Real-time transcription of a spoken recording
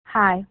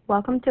Hi,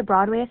 welcome to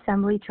Broadway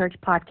Assembly Church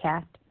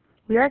Podcast.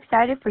 We are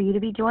excited for you to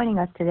be joining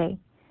us today.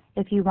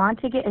 If you want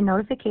to get a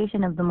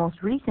notification of the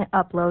most recent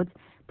uploads,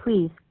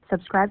 please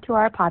subscribe to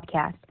our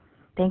podcast.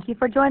 Thank you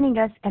for joining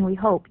us, and we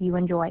hope you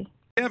enjoy.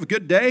 Have a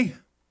good day.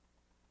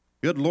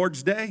 Good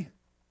Lord's Day.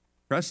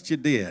 Trust you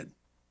did.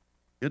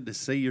 Good to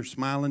see your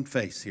smiling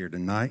face here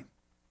tonight.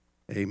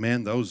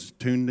 Amen. Those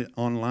tuned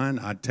online,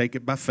 I'd take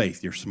it by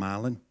faith you're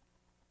smiling,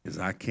 because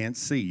I can't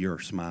see your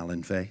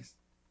smiling face.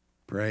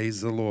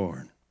 Praise the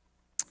Lord.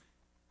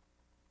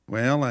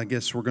 Well, I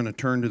guess we're going to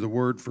turn to the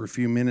Word for a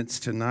few minutes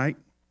tonight.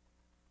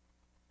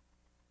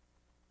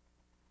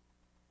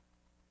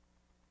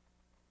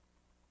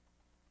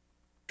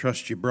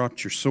 Trust you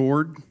brought your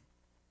sword.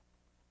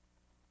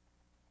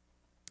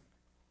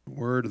 The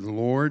Word of the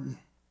Lord.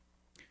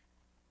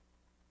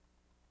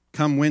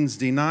 Come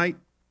Wednesday night,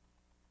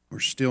 we're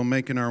still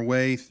making our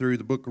way through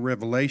the book of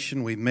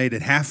Revelation. We've made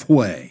it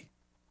halfway.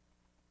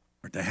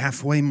 We're at the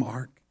halfway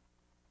mark.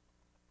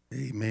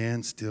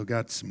 Amen. Still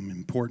got some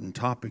important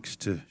topics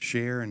to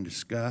share and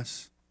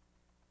discuss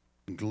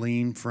and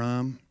glean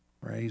from.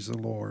 Praise the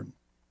Lord.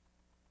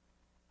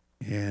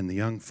 And the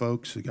young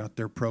folks who got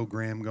their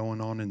program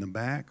going on in the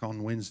back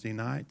on Wednesday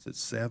nights at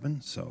 7.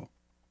 So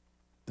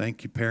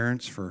thank you,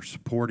 parents, for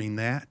supporting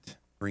that,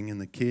 bringing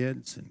the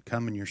kids and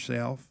coming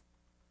yourself.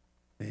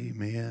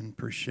 Amen.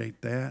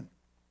 Appreciate that.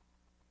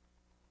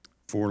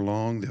 Before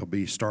long, they'll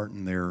be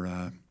starting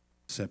their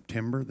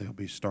September. They'll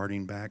be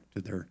starting back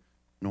to their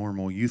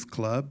normal youth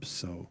clubs.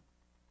 So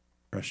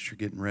trust you're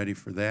getting ready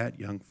for that,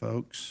 young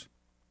folks.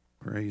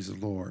 Praise the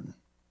Lord.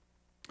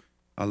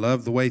 I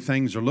love the way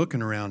things are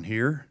looking around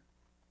here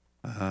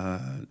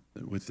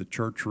with the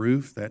church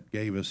roof. That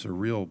gave us a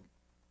real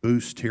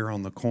boost here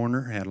on the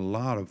corner. Had a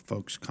lot of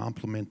folks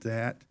compliment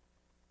that.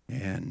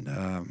 And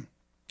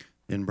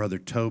then Brother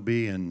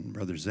Toby and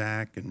Brother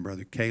Zach and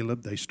Brother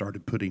Caleb, they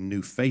started putting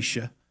new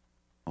fascia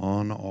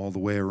on all the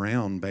way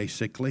around,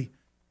 basically.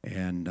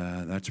 And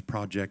that's a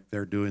project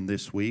they're doing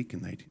this week,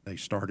 and they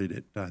started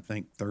it, I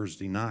think,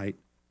 Thursday night.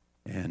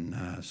 And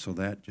so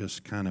that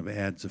just kind of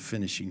adds a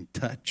finishing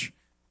touch.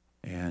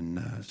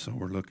 And so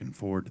we're looking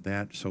forward to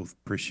that. So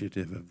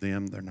appreciative of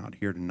them. They're not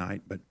here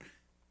tonight, but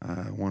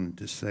I wanted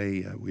to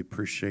say we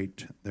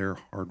appreciate their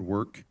hard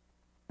work.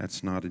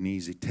 That's not an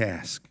easy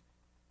task.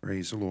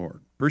 Praise the Lord.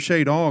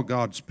 Appreciate all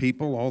God's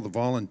people, all the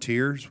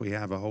volunteers. We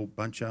have a whole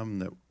bunch of them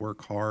that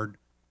work hard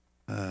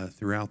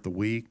throughout the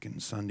week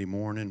and Sunday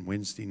morning,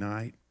 Wednesday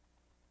night.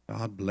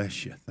 God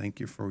bless you. Thank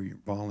you for your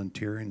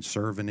volunteering,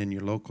 serving in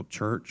your local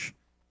church.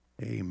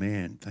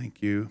 Amen.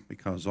 Thank you.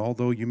 Because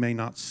although you may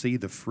not see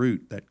the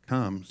fruit that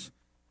comes,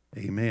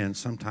 amen,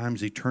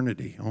 sometimes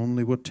eternity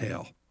only will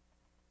tell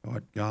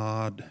what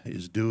God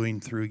is doing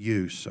through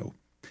you. So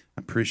I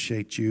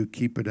appreciate you.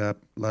 Keep it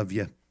up. Love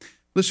you.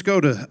 Let's go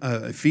to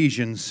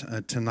Ephesians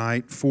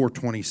tonight,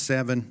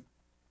 4:27.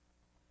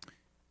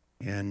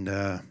 And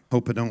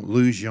hope I don't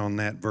lose you on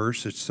that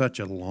verse. It's such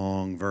a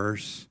long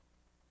verse.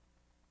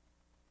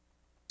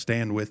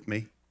 Stand with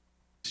me.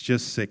 It's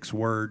just 6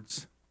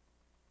 words.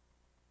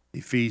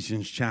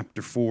 Ephesians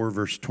chapter 4,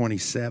 verse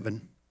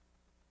 27.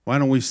 Why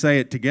don't we say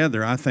it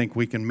together? I think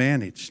we can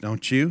manage,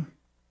 don't you?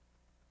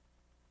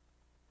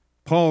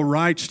 Paul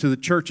writes to the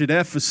church at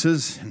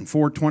Ephesus in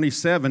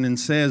 4:27 and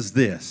says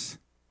this,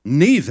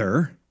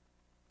 "Neither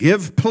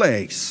give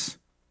place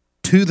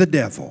to the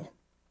devil."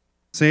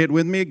 Say it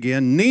with me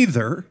again.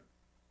 Neither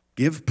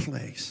give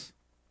place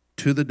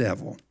to the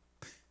devil.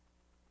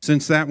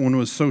 Since that one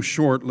was so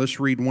short, let's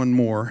read one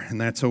more,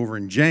 and that's over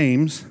in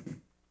James,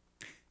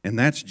 and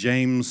that's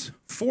James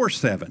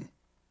 4:7.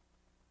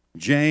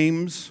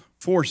 James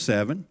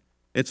 4:7.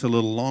 It's a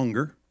little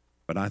longer,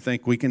 but I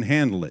think we can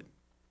handle it.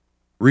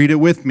 Read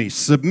it with me.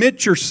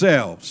 "Submit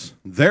yourselves,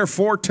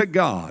 therefore, to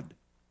God.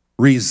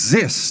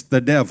 Resist the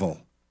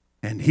devil,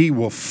 and he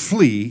will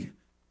flee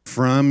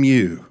from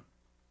you."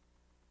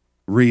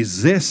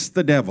 Resist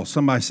the devil.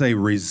 Somebody say,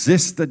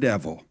 resist the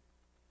devil.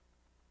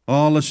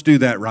 Oh, let's do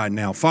that right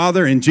now.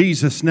 Father, in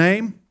Jesus'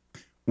 name,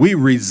 we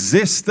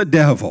resist the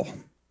devil.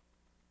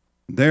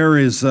 There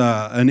is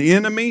an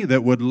enemy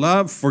that would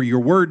love for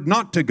your word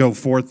not to go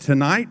forth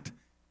tonight,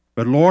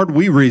 but Lord,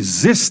 we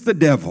resist the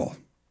devil.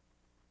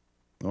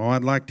 Oh,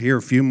 I'd like to hear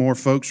a few more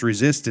folks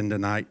resisting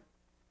tonight.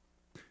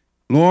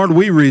 Lord,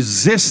 we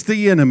resist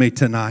the enemy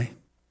tonight.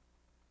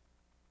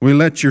 We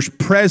let your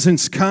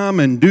presence come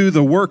and do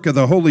the work of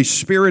the Holy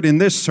Spirit in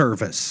this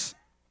service.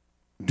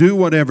 Do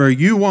whatever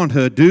you want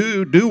to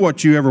do. Do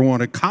what you ever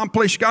want to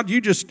accomplish. God,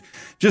 you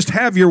just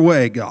have your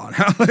way, God.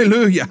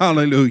 Hallelujah,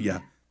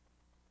 hallelujah.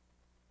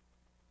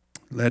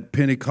 Let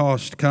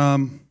Pentecost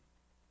come.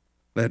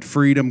 Let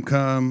freedom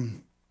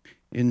come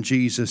in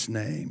Jesus'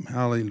 name.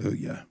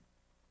 Hallelujah.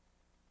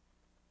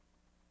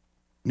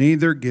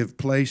 Neither give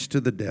place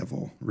to the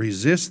devil.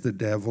 Resist the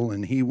devil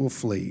and he will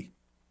flee.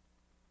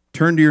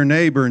 Turn to your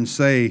neighbor and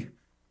say,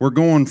 we're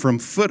going from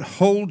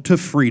foothold to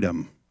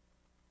freedom.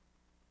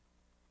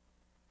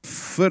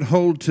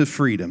 Foothold to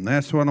freedom.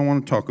 That's what I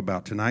want to talk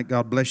about tonight.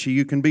 God bless you.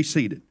 You can be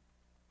seated.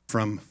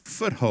 From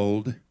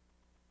foothold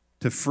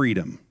to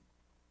freedom.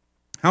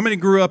 How many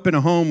grew up in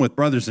a home with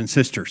brothers and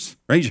sisters?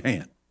 Raise your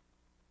hand.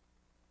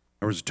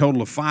 There was a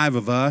total of 5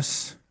 of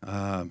us.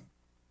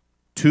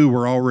 2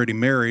 were already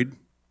married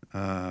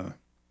or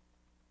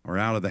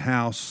out of the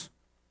house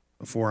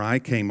before I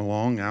came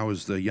along. I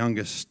was the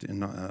youngest in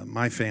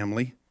my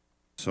family,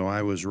 so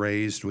I was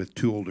raised with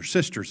 2 older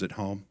sisters at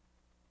home.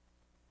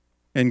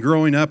 And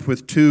growing up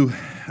with 2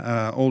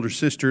 older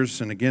sisters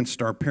and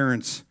against our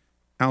parents'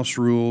 house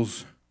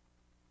rules,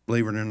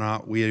 believe it or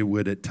not, we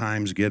would at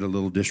times get a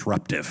little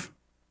disruptive,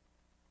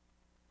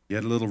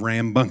 get a little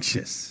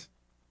rambunctious,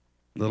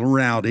 a little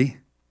rowdy,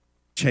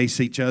 chase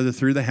each other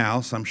through the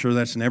house. I'm sure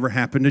that's never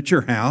happened at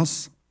your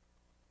house.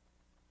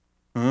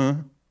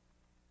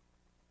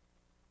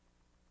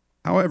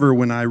 However,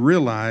 when I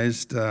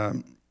realized, I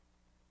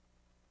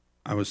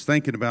was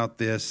thinking about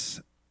this,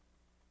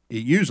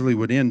 it usually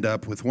would end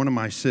up with one of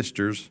my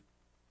sisters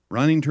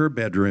running to her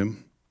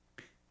bedroom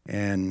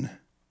and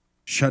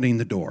shutting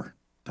the door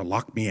to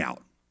lock me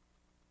out.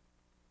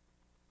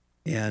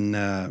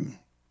 And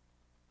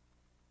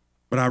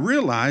but I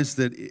realized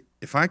that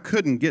if I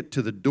couldn't get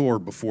to the door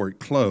before it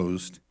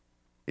closed,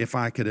 if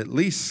I could at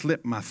least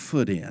slip my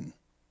foot in,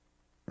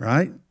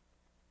 right?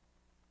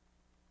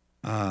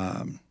 If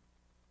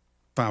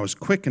I was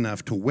quick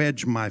enough to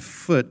wedge my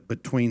foot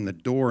between the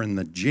door and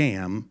the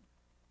jamb,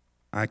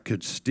 I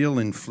could still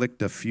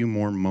inflict a few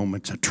more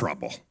moments of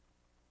trouble.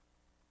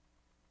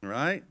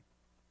 Right?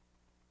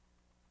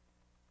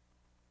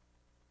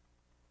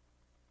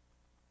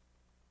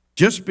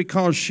 Just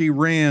because she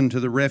ran to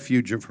the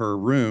refuge of her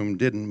room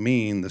didn't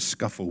mean the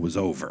scuffle was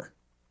over.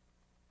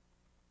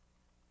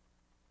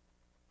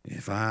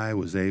 If I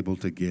was able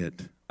to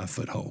get a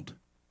foothold,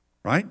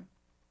 right?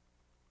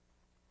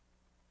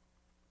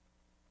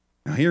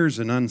 Now here's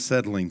an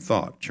unsettling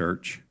thought,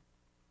 church.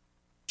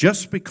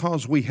 Just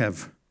because we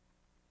have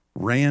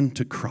ran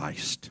to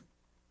Christ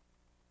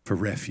for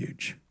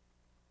refuge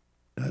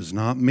does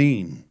not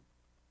mean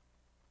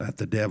that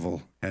the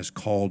devil has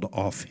called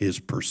off his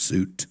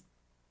pursuit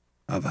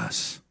of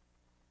us.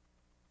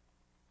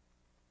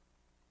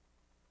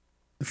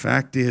 The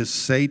fact is,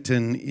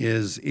 Satan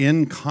is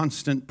in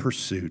constant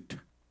pursuit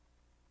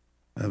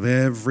of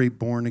every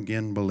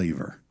born-again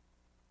believer,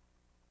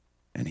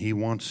 and he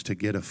wants to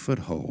get a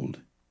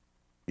foothold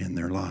in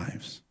their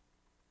lives,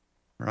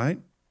 right?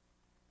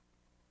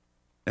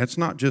 That's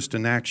not just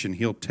an action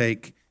he'll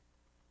take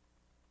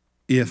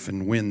if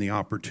and when the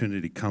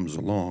opportunity comes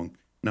along.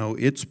 No,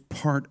 it's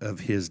part of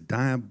his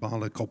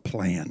diabolical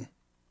plan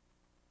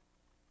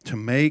to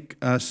make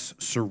us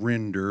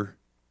surrender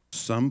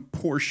some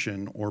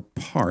portion or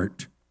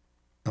part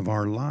of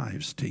our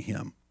lives to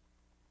him.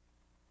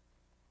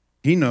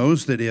 He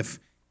knows that if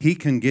he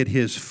can get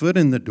his foot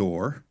in the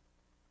door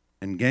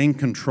and gain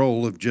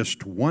control of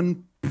just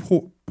one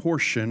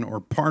portion or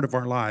part of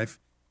our life,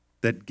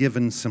 that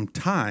given some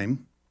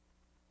time,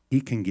 he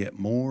can get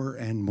more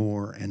and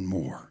more and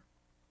more.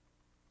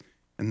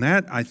 And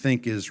that, I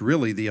think, is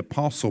really the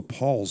Apostle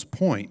Paul's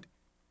point.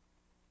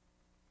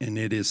 And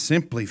it is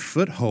simply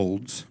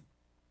footholds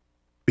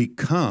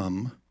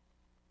become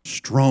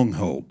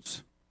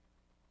strongholds.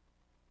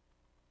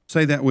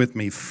 Say that with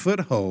me.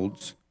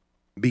 Footholds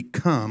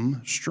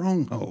become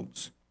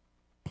strongholds.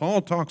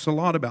 Paul talks a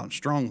lot about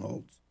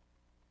strongholds.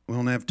 We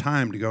don't have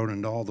time to go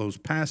into all those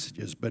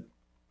passages, but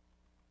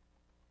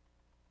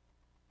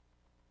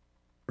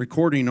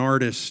recording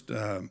artist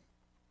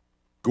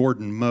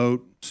Gordon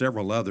Mote,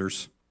 several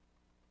others,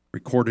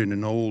 recorded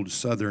an old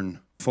Southern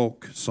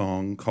folk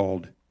song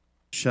called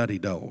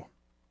Shuddy-Do,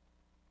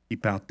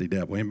 Keep Out the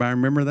Devil. Anybody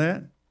remember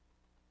that?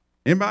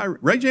 Anybody?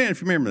 Raise your hand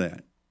if you remember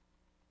that.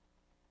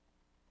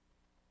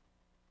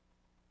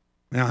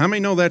 Now, how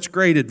many know that's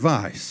great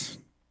advice?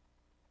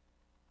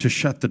 To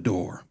shut the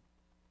door.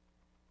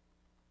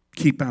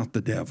 Keep out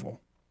the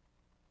devil.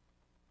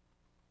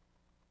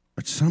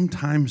 But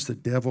sometimes the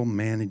devil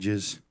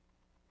manages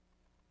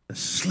to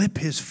slip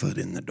his foot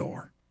in the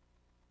door.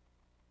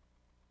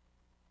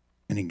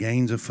 And he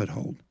gains a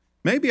foothold.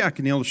 Maybe I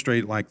can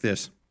illustrate it like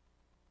this.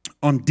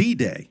 On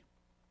D-Day,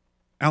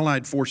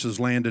 Allied forces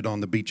landed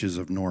on the beaches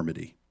of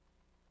Normandy.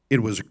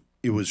 It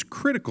was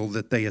critical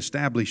that they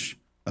establish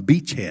a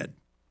beachhead.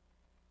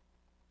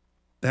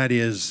 That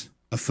is,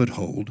 a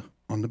foothold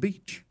on the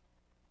beach.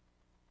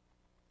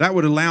 That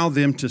would allow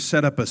them to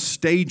set up a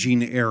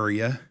staging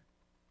area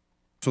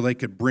so they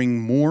could bring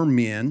more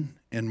men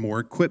and more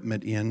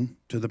equipment in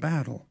to the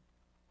battle.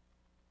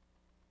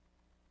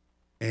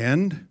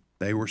 And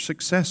they were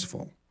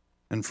successful.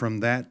 And from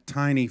that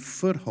tiny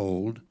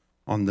foothold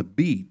on the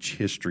beach,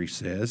 history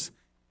says,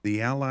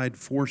 the Allied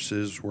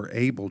forces were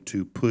able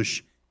to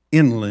push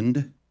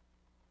inland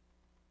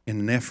in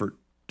an effort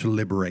to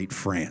liberate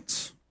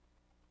France.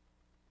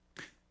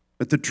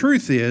 But the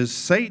truth is,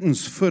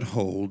 Satan's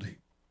foothold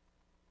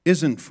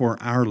isn't for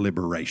our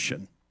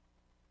liberation.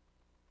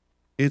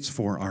 It's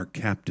for our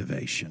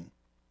captivation.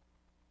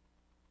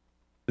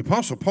 The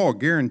Apostle Paul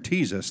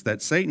guarantees us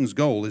that Satan's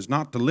goal is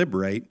not to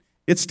liberate,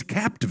 it's to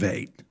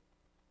captivate.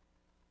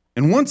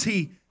 And once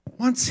he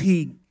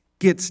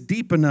gets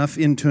deep enough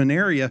into an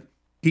area,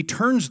 he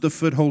turns the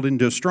foothold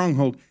into a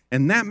stronghold,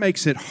 and that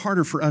makes it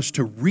harder for us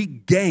to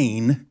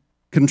regain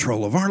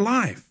control of our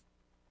life.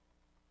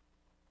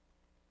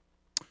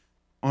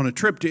 On a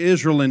trip to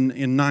Israel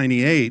in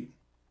 98,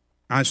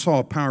 I saw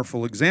a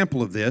powerful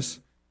example of this,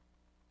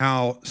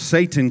 how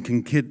Satan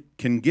can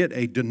get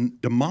a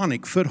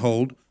demonic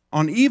foothold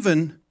on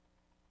even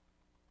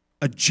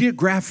a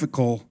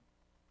geographical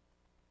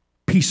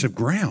piece of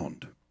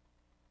ground.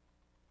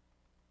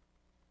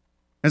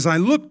 As I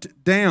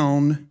looked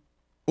down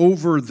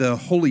over the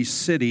holy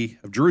city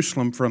of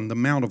Jerusalem from the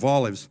Mount of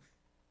Olives,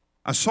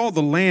 I saw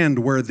the land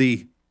where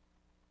the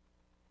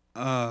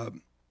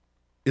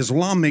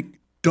Islamic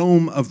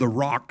Dome of the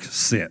Rock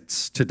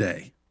sits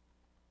today.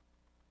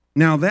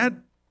 Now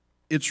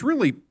it's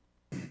really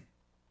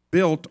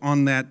built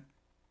on that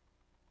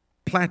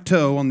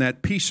plateau, on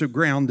that piece of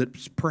ground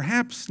that's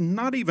perhaps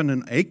not even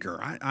an acre.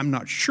 I'm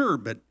not sure,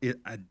 but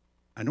I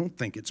don't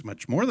think it's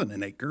much more than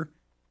an acre,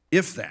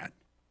 if that.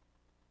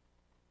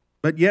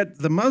 But yet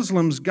the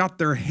Muslims got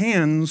their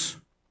hands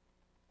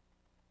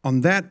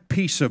on that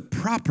piece of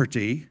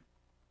property.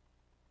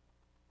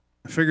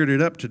 I figured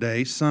it up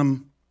today,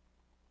 some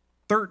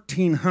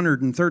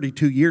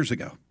 1,332 years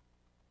ago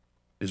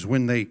is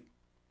when they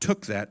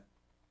took that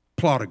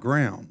plot of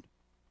ground.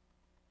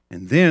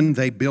 And then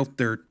they built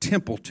their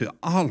temple to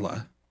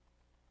Allah,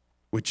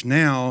 which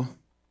now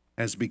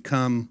has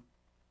become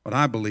what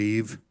I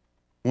believe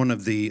one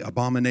of the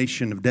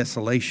abomination of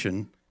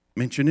desolation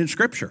mentioned in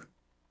Scripture.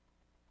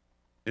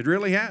 It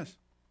really has.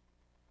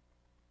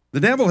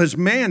 The devil has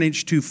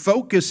managed to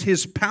focus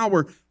his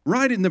power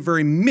right in the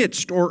very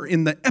midst, or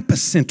in the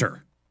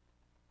epicenter,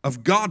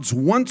 of God's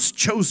once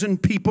chosen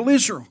people,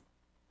 Israel.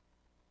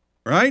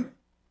 Right?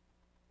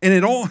 And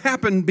it all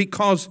happened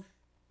because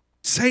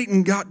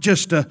Satan got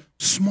just a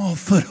small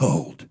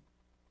foothold.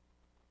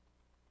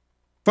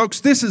 Folks,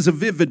 this is a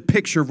vivid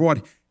picture of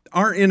what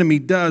our enemy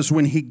does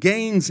when he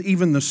gains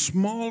even the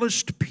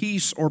smallest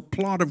piece or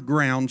plot of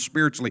ground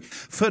spiritually.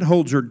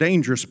 Footholds are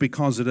dangerous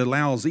because it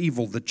allows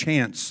evil the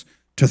chance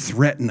to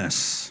threaten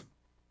us,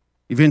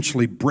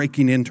 eventually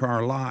breaking into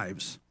our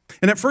lives.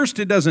 And at first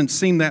it doesn't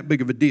seem that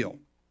big of a deal,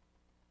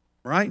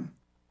 right?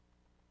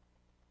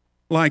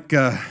 Like,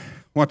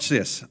 watch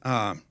this.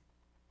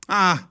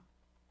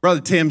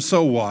 Brother Tim,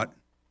 so what?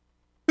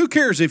 Who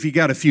cares if you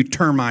got a few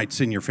termites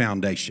in your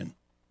foundation?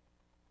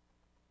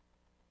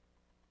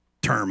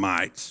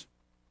 Termites.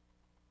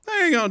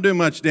 They ain't going to do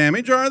much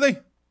damage, are they?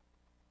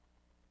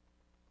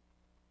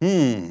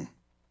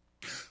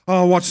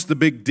 Oh, what's the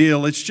big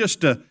deal? It's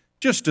just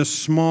a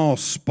small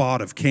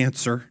spot of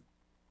cancer.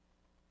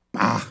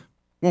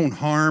 Won't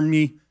harm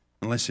you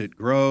unless it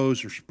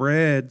grows or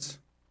spreads.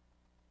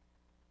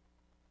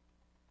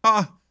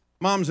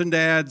 Moms and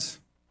dads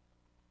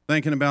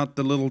thinking about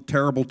the little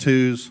terrible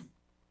twos.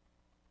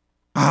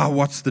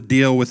 What's the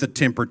deal with a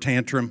temper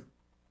tantrum?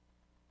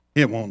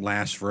 It won't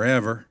last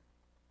forever.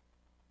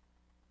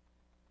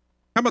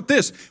 How about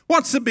this?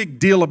 What's the big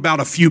deal about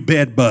a few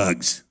bed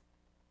bugs?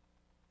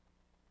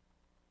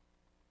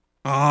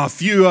 A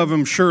few of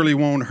them surely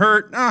won't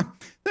hurt.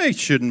 They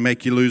shouldn't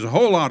make you lose a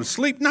whole lot of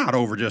sleep, not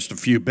over just a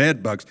few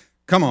bed bugs.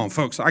 Come on,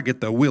 folks, I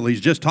get the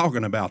willies just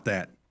talking about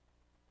that.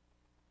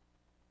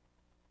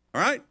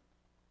 All right?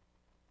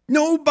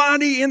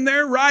 Nobody in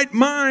their right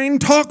mind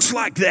talks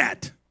like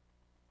that.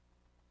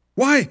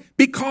 Why?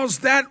 Because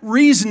that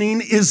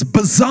reasoning is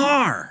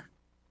bizarre.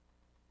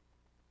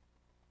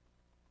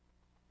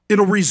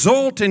 It'll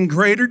result in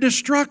greater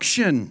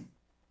destruction.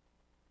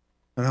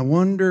 But I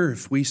wonder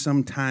if we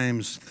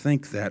sometimes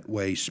think that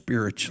way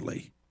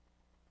spiritually.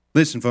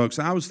 Listen, folks,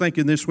 I was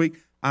thinking this week,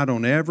 I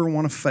don't ever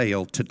want to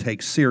fail to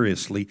take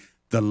seriously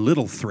the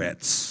little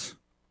threats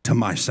to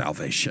my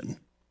salvation.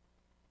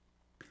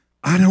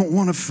 I don't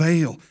want to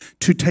fail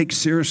to take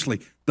seriously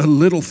the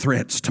little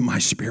threats to my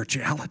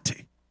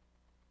spirituality.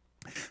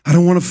 I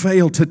don't want to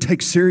fail to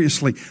take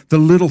seriously the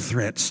little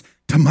threats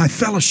to my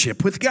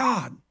fellowship with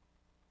God.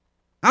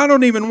 I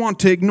don't even want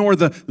to ignore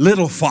the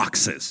little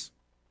foxes,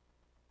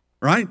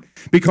 right?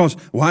 Because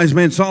wise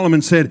man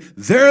Solomon said,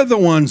 they're the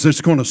ones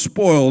that's going to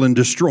spoil and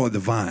destroy the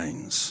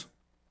vines.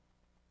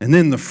 And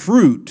then the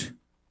fruit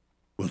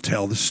will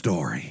tell the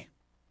story,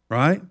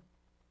 right?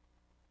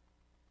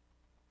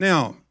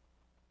 Now,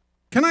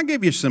 can I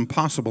give you some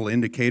possible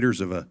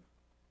indicators of a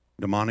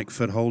demonic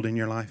foothold in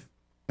your life?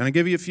 Can I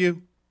give you a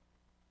few?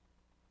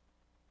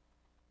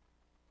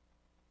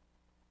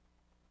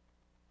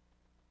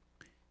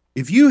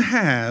 If you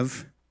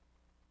have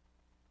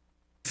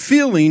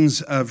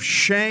feelings of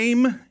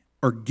shame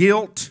or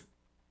guilt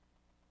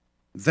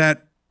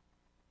that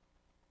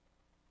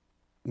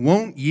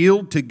won't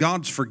yield to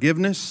God's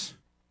forgiveness,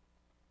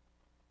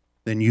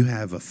 then you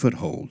have a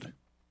foothold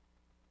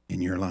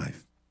in your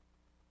life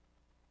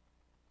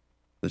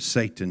that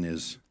Satan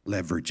is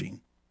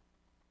leveraging.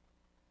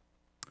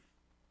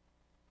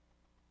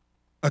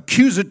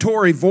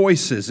 Accusatory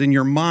voices in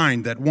your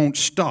mind that won't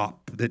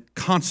stop, that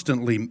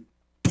constantly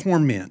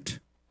torment.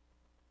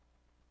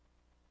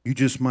 You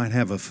just might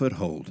have a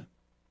foothold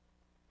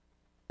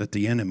that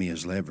the enemy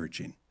is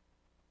leveraging.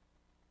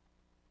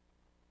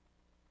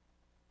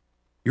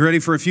 You ready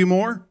for a few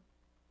more?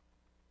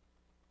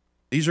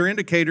 These are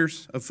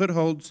indicators of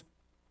footholds.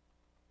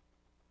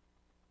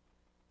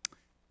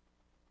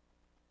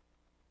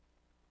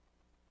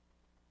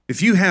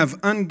 If you have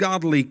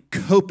ungodly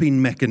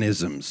coping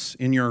mechanisms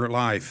in your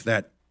life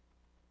that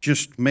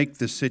just make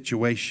the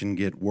situation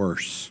get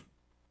worse,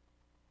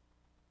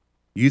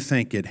 you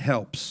think it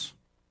helps,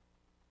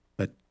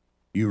 but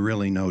you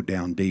really know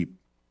down deep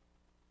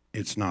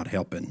it's not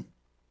helping,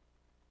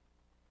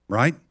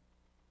 right?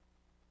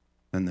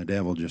 Then the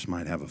devil just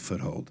might have a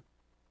foothold.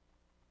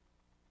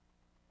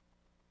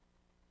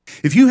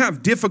 If you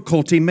have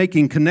difficulty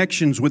making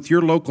connections with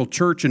your local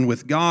church and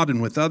with God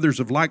and with others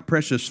of like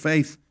precious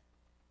faith,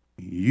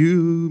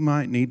 you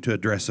might need to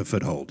address a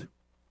foothold.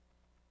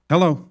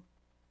 Hello?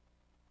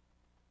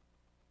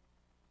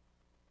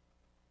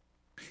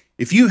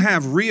 If you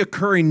have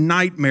reoccurring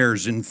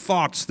nightmares and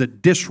thoughts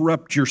that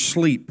disrupt your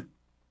sleep,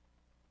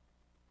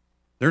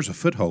 there's a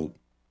foothold.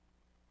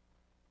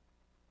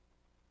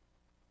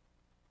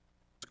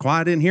 It's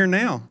quiet in here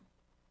now.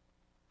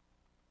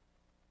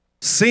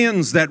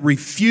 Sins that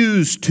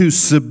refuse to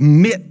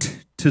submit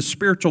to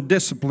spiritual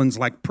disciplines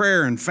like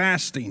prayer and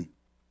fasting.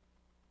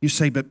 You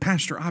say, but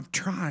Pastor, I've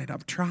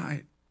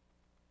tried.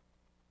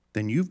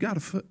 Then you've got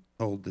a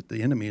foothold that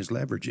the enemy is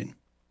leveraging.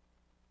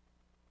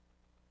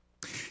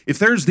 If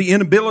there's the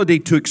inability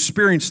to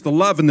experience the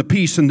love and the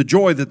peace and the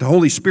joy that the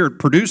Holy Spirit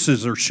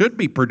produces or should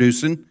be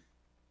producing,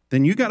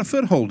 then you got a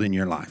foothold in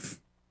your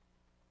life.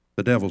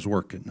 The devil's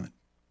working it.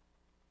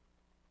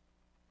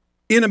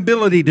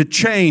 Inability to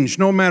change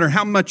no matter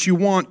how much you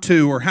want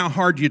to or how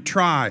hard you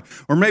try.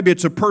 Or maybe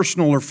it's a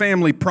personal or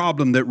family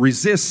problem that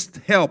resists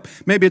help.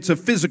 Maybe it's a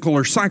physical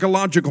or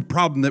psychological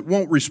problem that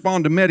won't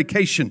respond to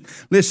medication.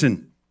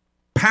 Listen,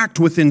 packed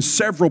within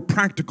several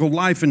practical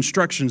life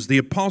instructions, the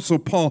Apostle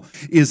Paul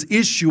is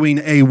issuing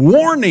a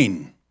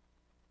warning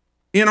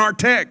in our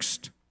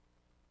text.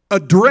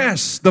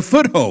 Address the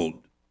foothold.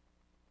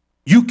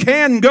 You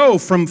can go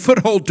from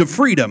foothold to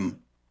freedom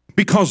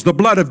because the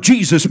blood of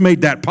Jesus made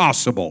that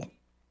possible.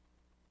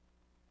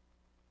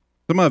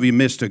 Some of you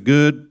missed a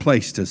good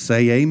place to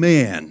say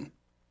amen,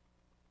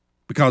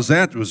 because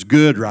that was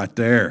good right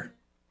there.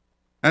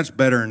 That's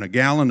better than a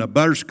gallon of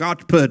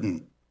butterscotch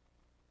pudding.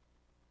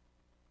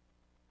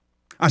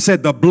 I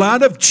said the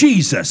blood of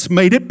Jesus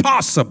made it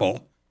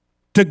possible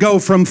to go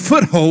from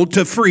foothold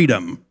to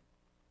freedom.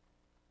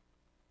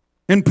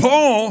 And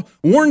Paul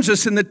warns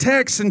us in the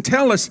text and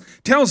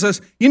tells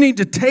us you need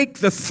to take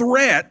the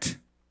threat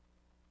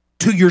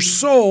to your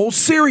soul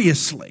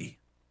seriously.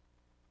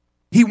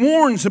 He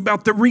warns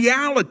about the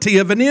reality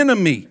of an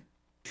enemy.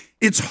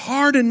 It's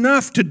hard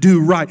enough to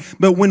do right,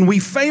 but when we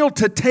fail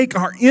to take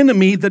our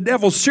enemy, the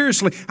devil,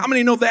 seriously, how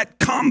many know that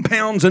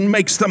compounds and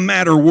makes the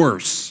matter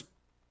worse?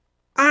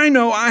 I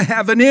know I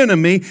have an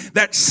enemy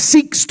that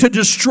seeks to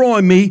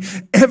destroy me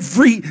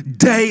every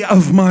day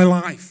of my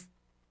life.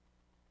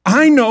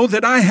 I know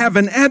that I have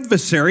an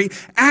adversary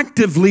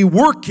actively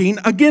working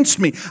against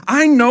me.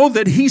 I know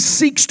that he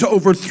seeks to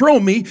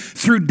overthrow me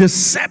through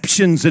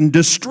deceptions and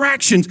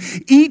distractions.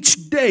 Each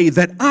day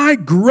that I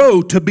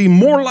grow to be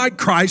more like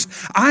Christ,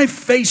 I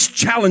face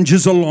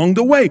challenges along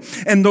the way.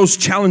 And those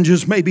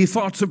challenges may be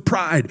thoughts of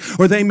pride,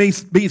 or they may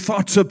be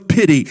thoughts of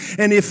pity.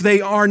 And if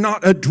they are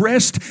not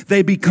addressed,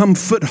 they become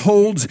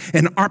footholds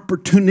and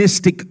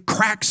opportunistic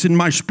cracks in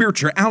my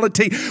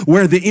spirituality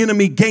where the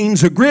enemy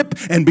gains a grip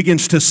and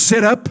begins to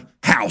sit up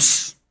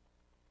house.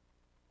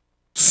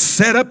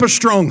 Set up a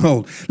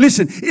stronghold.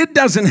 Listen, it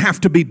doesn't have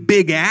to be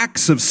big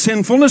acts of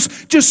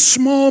sinfulness. Just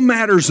small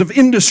matters of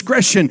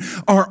indiscretion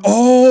are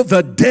all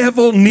the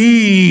devil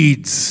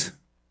needs.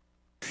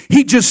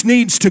 He just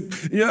needs to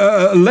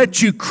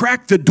let you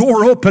crack the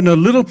door open a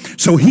little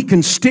so he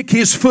can stick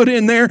his foot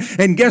in there,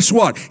 and guess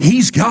what?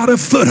 He's got a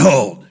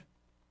foothold.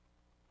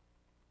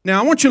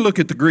 Now, I want you to look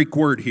at the Greek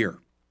word here.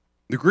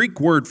 The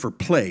Greek word for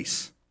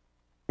place,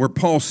 where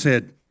Paul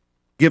said,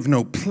 give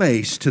no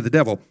place to the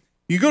devil.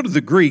 You go to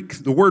the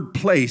Greek, the word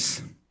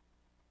place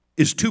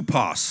is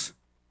tupos.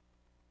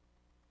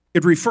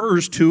 It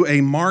refers to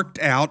a marked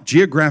out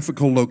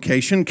geographical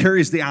location,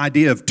 carries the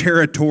idea of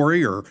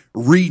territory or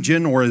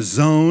region or a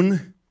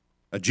zone,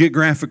 a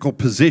geographical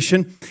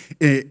position.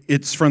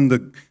 It's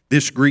from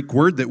this Greek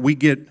word that we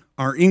get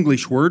our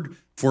English word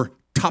for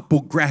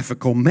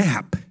topographical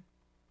map,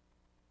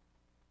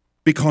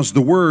 because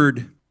the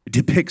word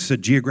depicts a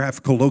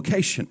geographical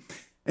location.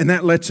 And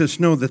that lets us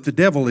know that the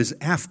devil is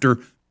after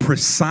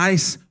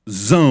precise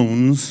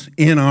zones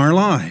in our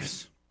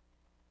lives,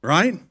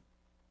 right?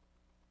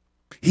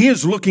 He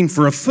is looking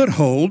for a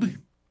foothold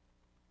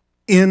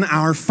in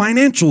our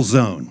financial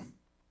zone,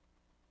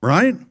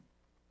 right?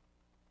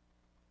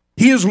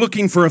 He is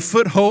looking for a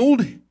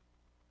foothold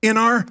in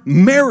our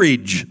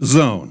marriage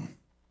zone.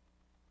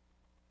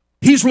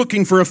 He's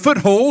looking for a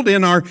foothold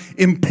in our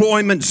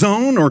employment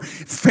zone or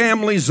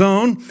family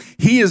zone.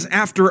 He is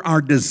after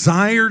our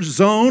desire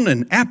zone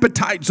and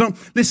appetite zone.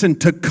 Listen,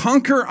 to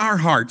conquer our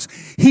hearts,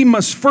 he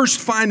must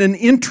first find an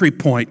entry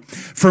point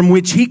from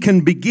which he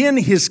can begin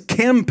his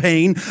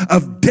campaign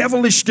of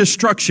devilish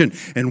destruction.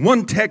 And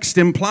one text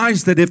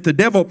implies that if the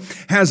devil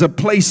has a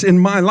place in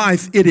my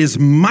life, it is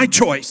my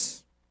choice.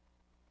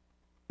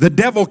 The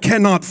devil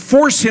cannot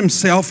force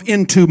himself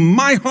into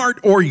my heart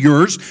or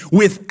yours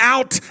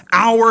without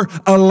our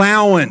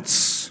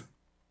allowance.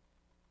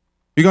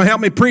 You going to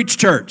help me preach,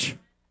 church?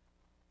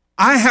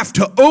 I have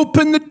to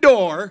open the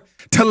door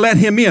to let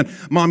him in.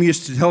 Mom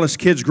used to tell us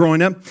kids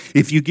growing up,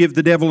 if you give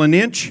the devil an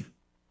inch,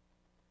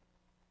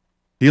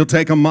 he'll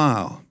take a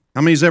mile.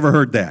 How many's ever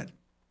heard that?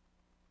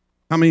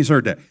 How many's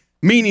heard that?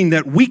 Meaning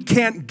that we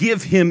can't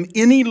give him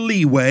any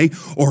leeway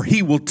or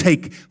he will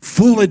take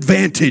full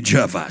advantage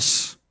of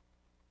us.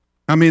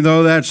 I mean,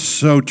 though, that's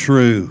so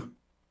true.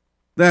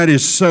 That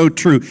is so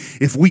true.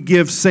 If we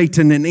give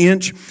Satan an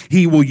inch,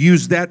 he will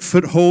use that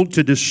foothold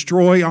to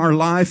destroy our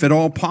life at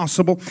all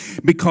possible,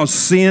 because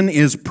sin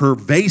is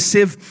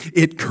pervasive.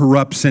 It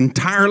corrupts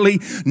entirely.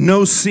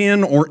 No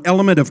sin or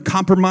element of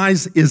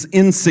compromise is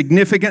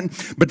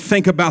insignificant. But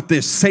think about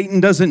this. Satan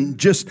doesn't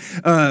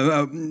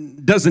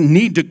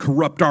need to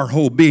corrupt our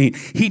whole being.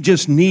 He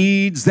just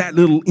needs that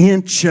little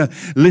inch.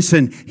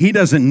 Listen, he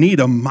doesn't need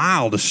a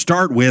mile to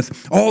start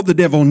with. All the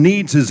devil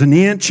needs is an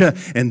inch,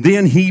 and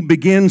then he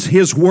begins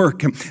his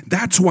work.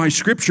 That's why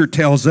Scripture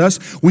tells us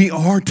we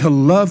are to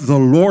love the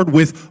Lord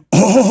with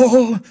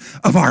all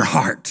of our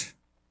heart.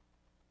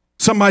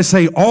 Somebody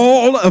say,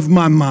 all of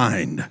my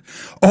mind,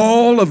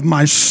 all of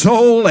my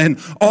soul, and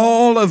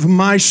all of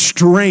my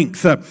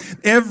strength.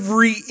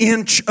 Every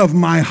inch of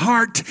my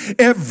heart,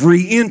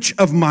 every inch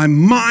of my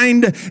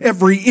mind,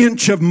 every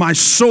inch of my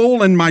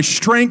soul and my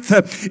strength.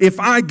 If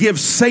I give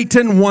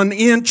Satan 1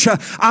 inch,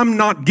 I'm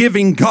not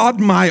giving God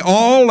my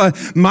all.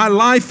 My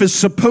life is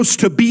supposed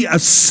to be a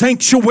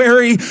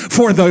sanctuary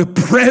for the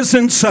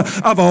presence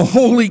of a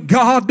holy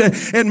God.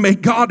 And may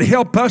God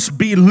help us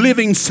be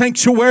living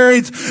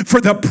sanctuaries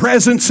for the presence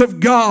of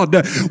God.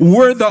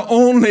 We're the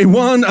only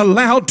one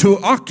allowed to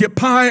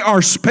occupy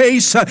our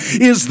space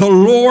is the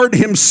Lord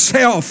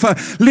himself.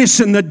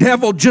 Listen, the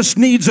devil just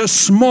needs a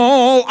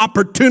small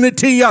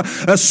opportunity,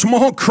 a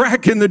small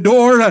crack in the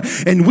door,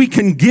 and we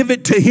can give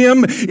it to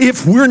him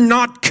if we're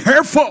not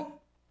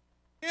careful.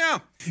 Yeah.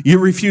 You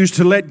refuse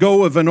to let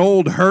go of an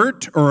old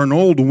hurt or an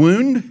old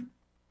wound?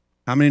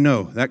 How many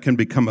know that can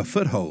become a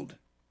foothold?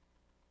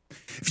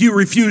 If you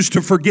refuse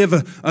to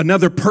forgive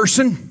another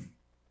person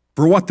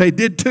for what they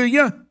did to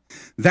you,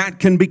 that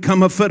can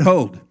become a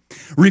foothold.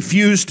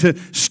 Refuse to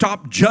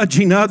stop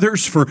judging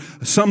others for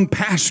some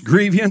past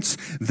grievance,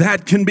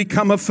 that can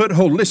become a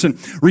foothold. Listen,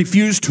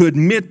 refuse to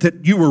admit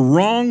that you were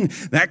wrong,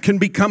 that can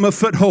become a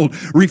foothold.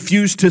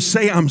 Refuse to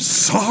say I'm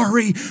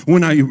sorry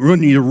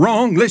when you're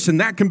wrong, listen,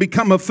 that can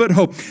become a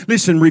foothold.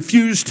 Listen,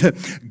 refuse to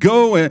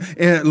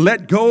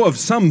let go of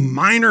some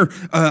minor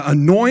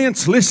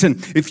annoyance.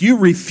 Listen, if you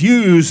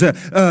refuse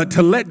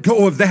to let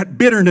go of that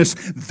bitterness,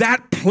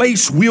 that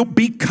place will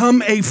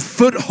become a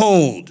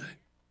foothold.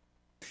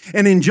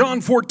 And in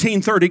John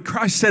 14:30,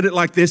 Christ said it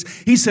like this.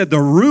 He said,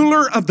 the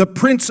ruler of the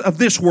prince of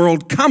this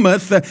world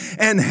cometh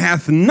and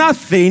hath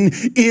nothing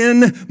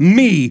in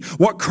me.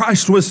 What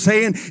Christ was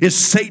saying is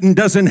Satan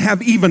doesn't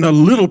have even a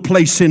little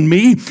place in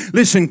me.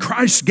 Listen,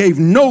 Christ gave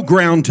no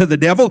ground to the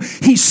devil.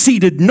 He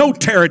ceded no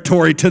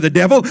territory to the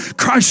devil.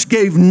 Christ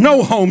gave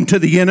no home to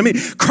the enemy.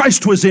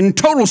 Christ was in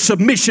total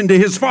submission to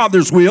his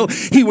Father's will.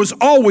 He was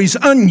always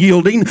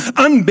unyielding,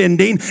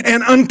 unbending,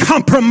 and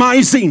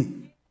uncompromising.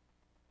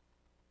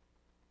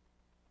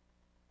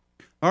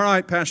 All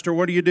right, Pastor,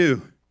 what do you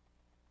do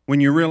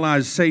when you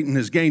realize Satan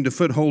has gained a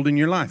foothold in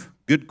your life?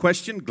 Good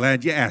question.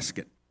 Glad you asked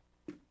it.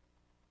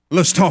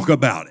 Let's talk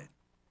about it.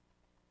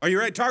 Are you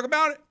ready to talk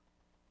about it?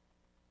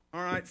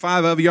 All right,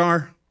 5 of you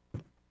are.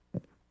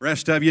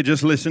 Rest of you,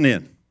 just listen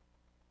in.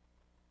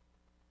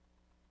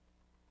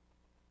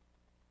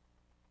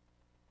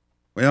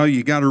 Well,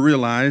 you got to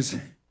realize,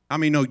 how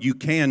many know you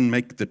can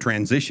make the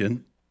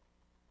transition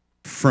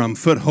from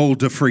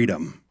foothold to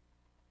freedom?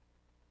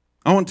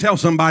 I want to tell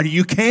somebody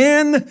you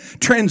can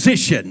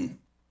transition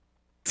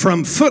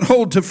from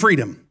foothold to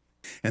freedom.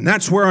 And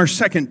that's where our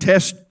second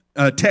text,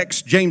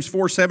 James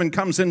 4:7,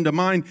 comes into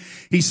mind.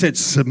 He said,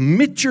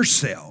 submit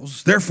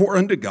yourselves, therefore,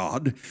 unto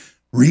God.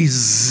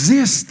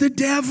 Resist the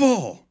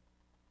devil.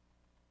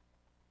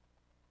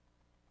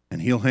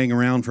 And he'll hang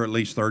around for at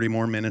least 30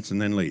 more minutes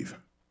and then leave.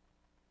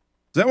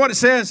 Is that what it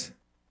says?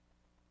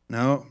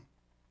 No.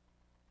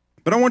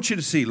 But I want you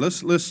to see,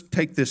 let's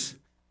take this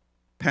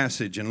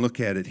passage and look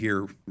at it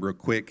here real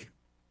quick.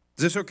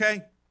 Is this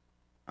okay?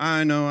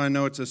 I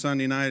know it's a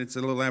Sunday night. It's a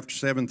little after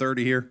 7:30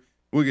 here.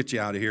 We'll get you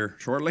out of here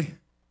shortly.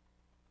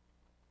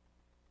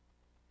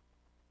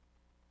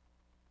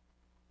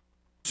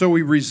 So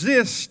we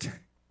resist,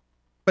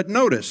 but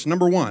notice,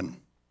 number 1,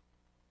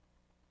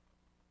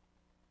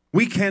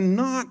 we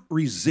cannot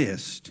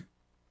resist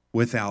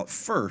without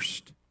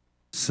first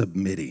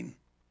submitting.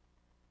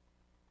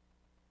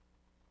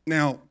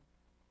 Now,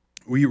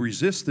 we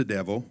resist the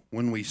devil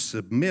when we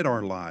submit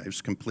our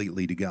lives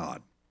completely to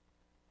God.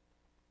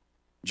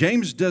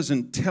 James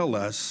doesn't tell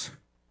us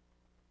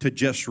to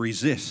just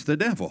resist the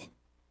devil.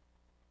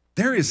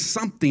 There is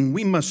something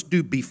we must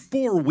do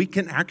before we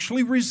can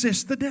actually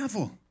resist the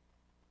devil.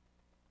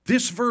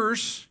 This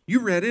verse, you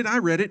read it, I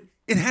read it,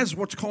 it has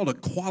what's called a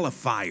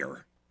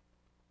qualifier.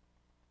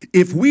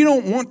 If we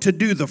don't want to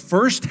do the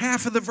first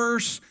half of the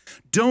verse,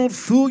 don't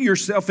fool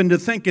yourself into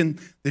thinking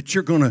that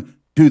you're going to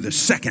do the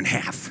second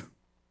half.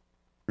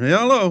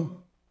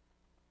 Hello?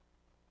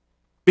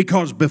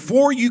 Because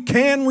before you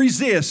can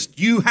resist,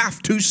 you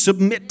have to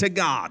submit to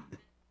God.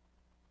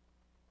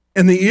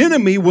 And the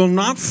enemy will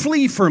not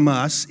flee from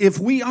us if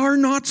we are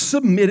not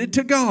submitted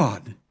to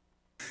God.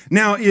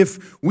 Now,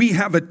 if we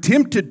have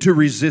attempted to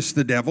resist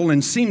the devil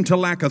and seem to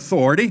lack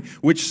authority,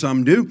 which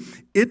some do,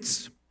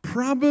 it's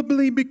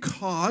probably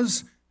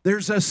because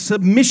there's a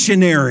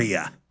submission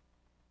area.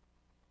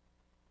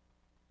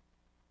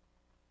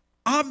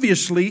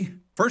 Obviously,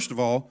 first of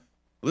all,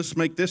 let's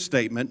make this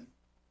statement.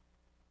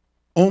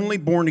 Only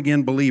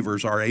born-again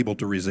believers are able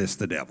to resist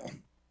the devil.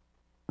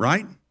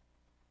 Right?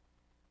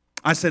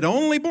 I said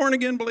only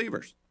born-again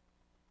believers.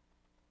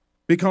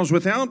 Because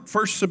without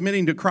first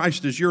submitting to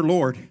Christ as your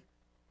Lord,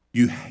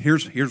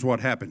 here's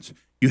what happens.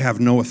 You have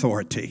no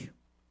authority.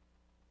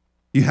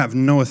 You have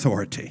no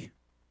authority.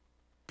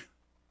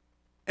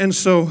 And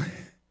so,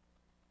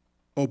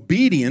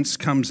 obedience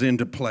comes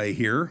into play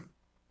here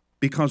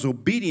because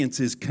obedience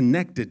is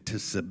connected to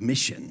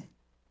submission.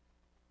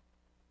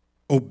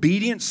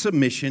 Obedient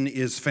submission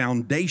is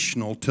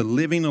foundational to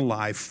living a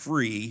life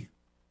free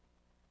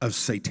of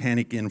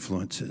satanic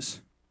influences.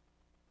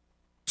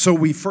 So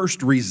we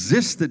first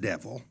resist the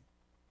devil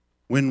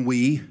when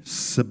we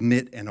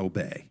submit and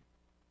obey.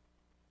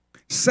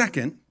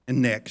 Second,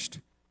 and next,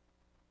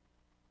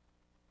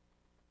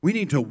 we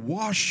need to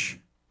wash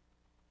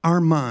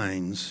our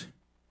minds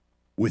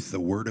with the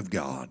Word of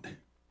God.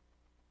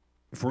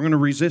 If we're going to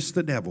resist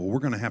the devil, we're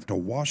going to have to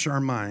wash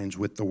our minds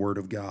with the Word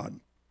of God.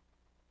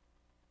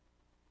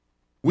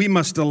 We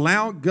must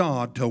allow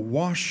God to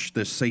wash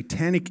the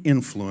satanic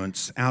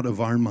influence out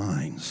of our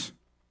minds.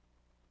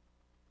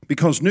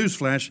 Because,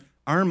 newsflash,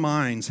 our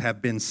minds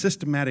have been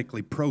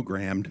systematically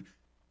programmed.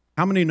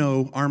 How many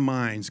know our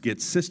minds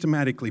get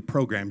systematically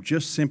programmed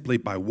just simply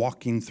by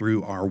walking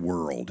through our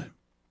world?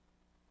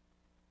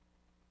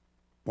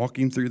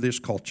 Walking through this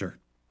culture.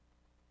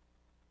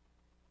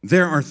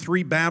 There are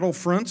 3 battle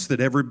fronts that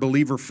every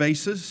believer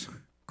faces.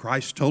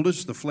 Christ told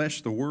us the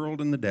flesh, the world,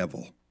 and the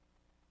devil.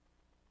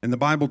 And the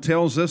Bible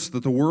tells us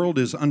that the world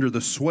is under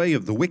the sway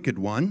of the wicked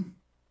one.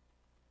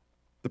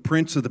 The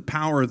prince of the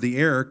power of the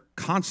air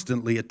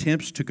constantly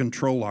attempts to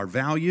control our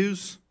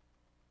values.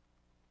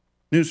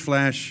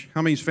 Newsflash,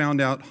 how many's found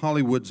out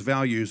Hollywood's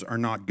values are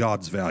not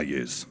God's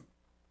values?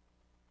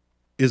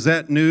 Is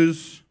that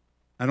news?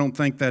 I don't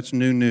think that's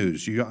new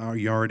news. You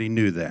already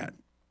knew that.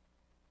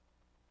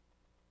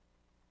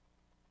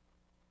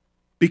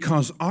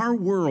 Because our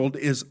world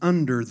is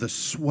under the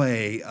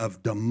sway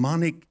of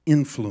demonic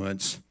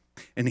influence.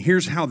 And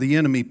here's how the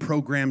enemy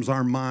programs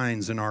our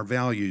minds and our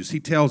values. He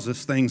tells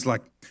us things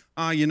like,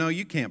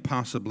 you can't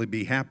possibly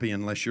be happy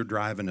unless you're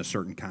driving a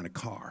certain kind of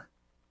car.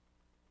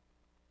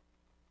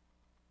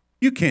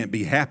 You can't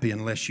be happy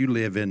unless you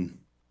live in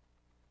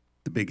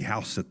the big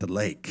house at the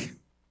lake.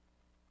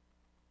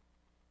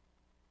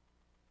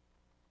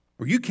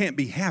 Or you can't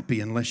be happy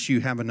unless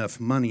you have enough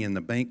money in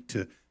the bank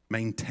to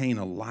maintain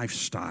a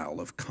lifestyle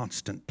of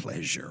constant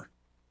pleasure.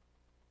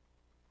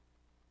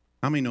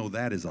 How many know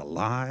that is a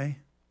lie?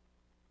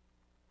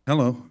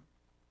 Hello.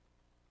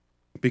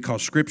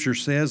 Because Scripture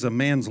says a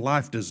man's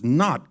life does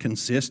not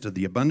consist of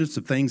the abundance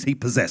of things he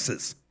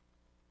possesses.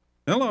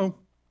 Hello.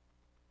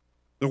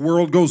 The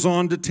world goes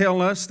on to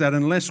tell us that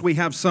unless we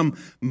have some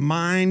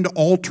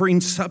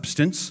mind-altering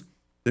substance,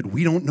 that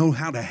we don't know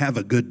how to have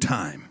a good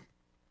time.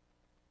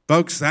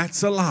 Folks,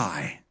 that's a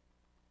lie.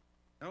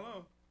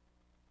 Hello.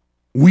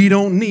 We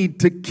don't need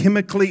to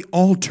chemically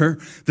alter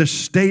the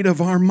state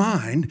of our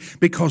mind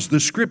because the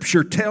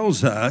Scripture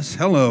tells us,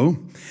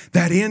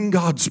 that in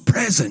God's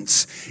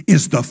presence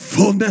is the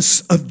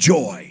fullness of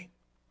joy.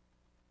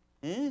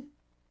 The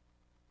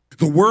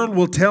world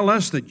will tell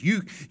us that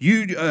you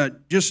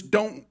just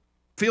don't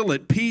feel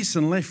at peace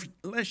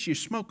unless you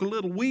smoke a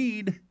little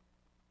weed.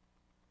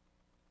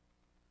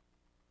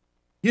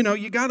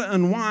 You got to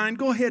unwind.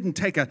 Go ahead and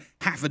take a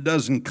half a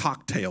dozen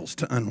cocktails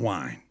to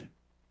unwind.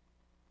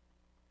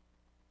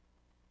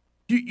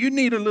 You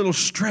need a little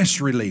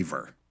stress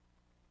reliever.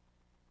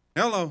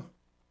 Hello.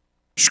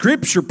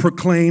 Scripture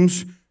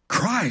proclaims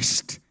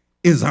Christ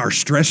is our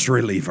stress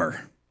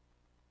reliever.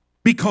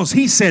 Because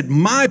he said,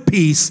 my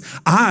peace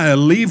I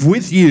leave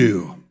with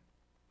you.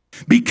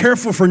 Be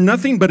careful for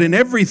nothing, but in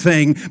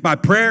everything, by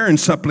prayer and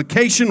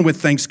supplication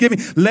with thanksgiving,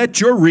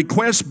 let your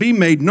requests be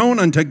made known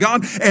unto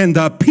God, and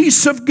the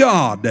peace of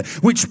God,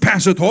 which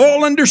passeth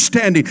all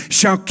understanding,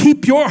 shall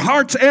keep your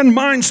hearts and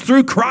minds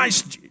through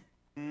Christ.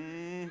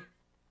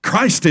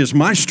 Christ is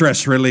my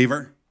stress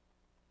reliever.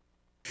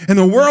 And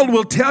the world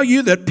will tell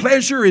you that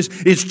pleasure is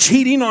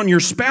cheating on your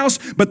spouse,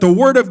 but the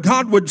Word of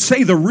God would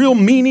say the real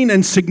meaning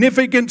and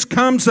significance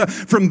comes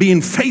from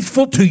being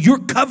faithful to your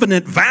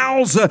covenant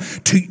vows.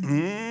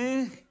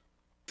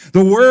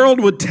 The world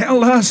would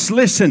tell us,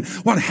 listen,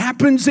 what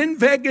happens in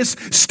Vegas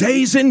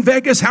stays in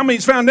Vegas. How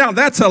many's found out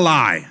that's a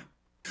lie?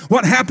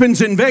 What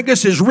happens in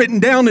Vegas is written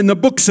down in the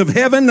books of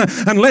heaven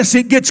unless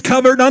it gets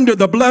covered under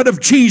the blood of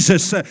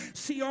Jesus.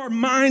 See, our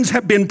minds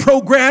have been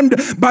programmed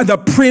by the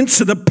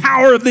prince of the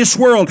power of this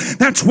world.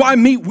 That's why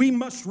we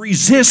must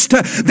resist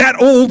that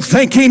old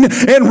thinking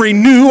and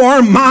renew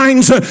our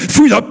minds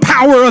through the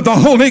power of the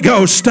Holy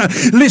Ghost.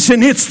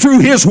 Listen, it's through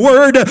His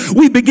Word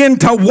we begin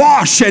to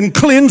wash and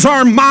cleanse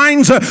our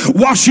minds,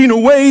 washing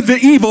away the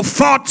evil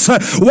thoughts,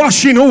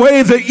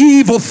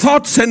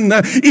 and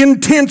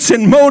intents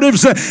and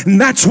motives. And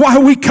that's why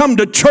we come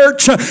to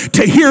church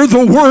to hear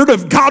the Word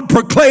of God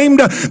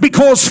proclaimed,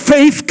 because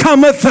faith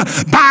cometh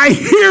by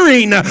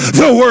hearing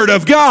the Word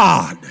of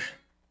God.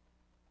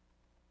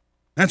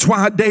 That's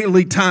why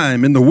daily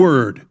time in the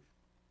Word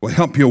will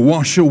help you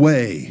wash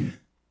away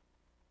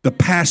the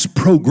past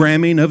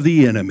programming of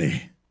the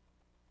enemy.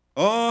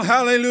 Oh,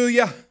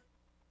 hallelujah.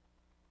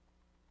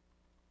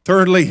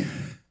 Thirdly,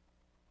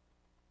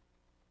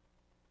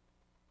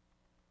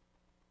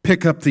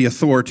 pick up the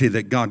authority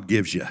that God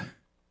gives you.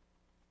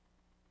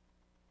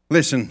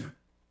 Listen,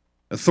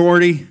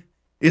 authority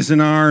isn't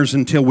ours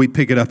until we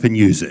pick it up and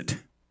use it.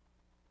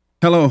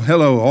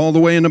 Hello, all the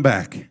way in the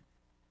back.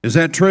 Is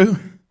that true?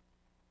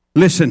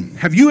 Listen,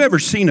 have you ever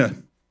seen a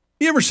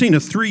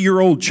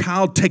 3-year-old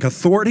child take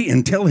authority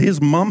and tell his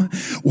mom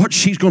what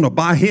she's going to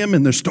buy him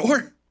in the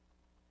store?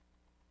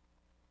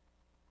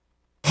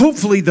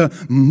 Hopefully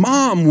the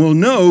mom will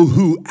know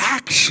who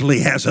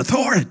actually has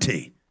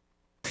authority.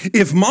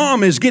 If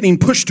mom is getting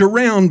pushed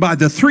around by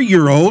the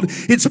 3-year-old,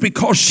 it's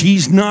because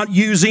she's not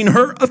using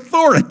her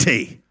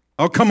authority.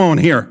 Oh, come on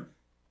here.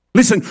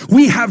 Listen,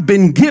 we have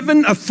been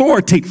given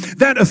authority.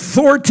 That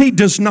authority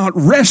does not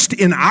rest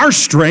in our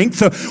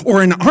strength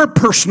or in our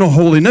personal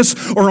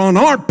holiness or on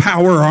our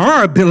power or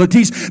our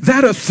abilities.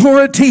 That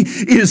authority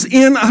is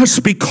in us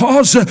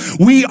because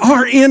we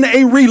are in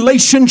a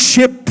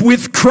relationship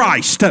with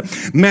Christ.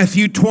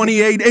 Matthew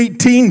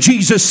 28:18,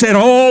 Jesus said,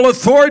 all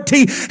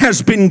authority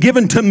has been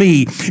given to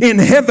me in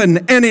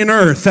heaven and in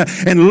earth.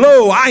 And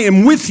lo, I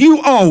am with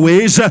you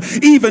always,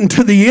 even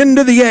to the end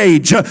of the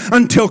age,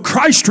 until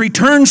Christ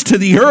returns to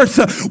the earth.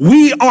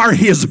 We are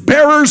His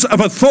bearers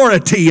of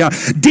authority.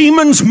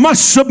 Demons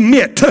must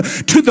submit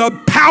to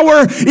the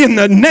power in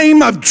the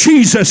name of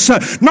Jesus,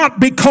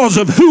 not because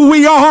of who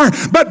we are,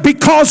 but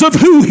because of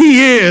who He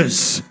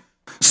is.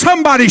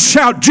 Somebody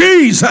shout,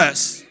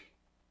 Jesus.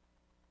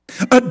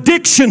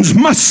 Addictions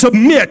must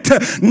submit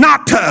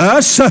not to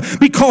us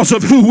because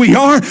of who we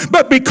are,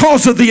 but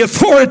because of the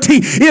authority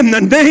in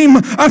the name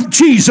of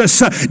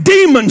Jesus.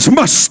 Demons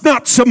must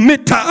not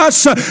submit to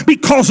us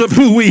because of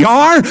who we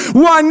are.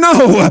 Why,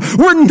 no,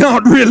 we're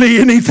not really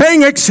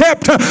anything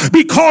except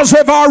because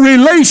of our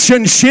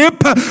relationship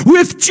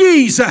with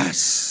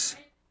Jesus.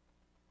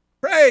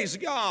 Praise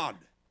God.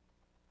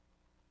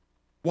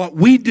 What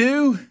we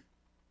do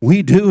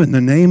in the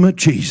name of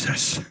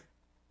Jesus.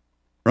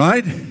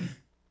 Right?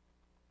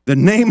 The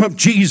name of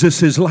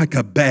Jesus is like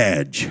a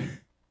badge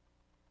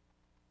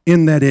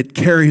in that it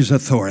carries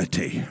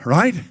authority,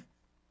 right?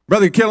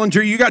 Brother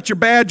Killinger, you got your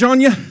badge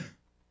on you?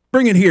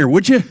 Bring it here,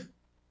 would you?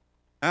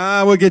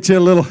 We'll get you a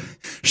little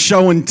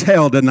show and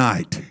tell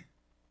tonight.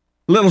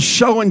 A little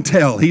show and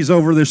tell. He's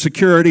over the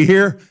security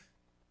here.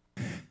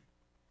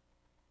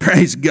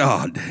 Praise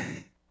God.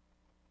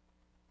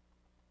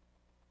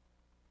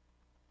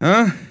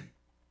 The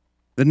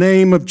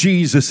name of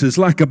Jesus is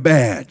like a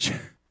badge.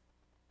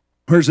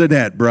 Where's it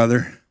at,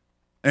 brother?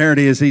 There it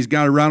is. He's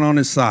got it right on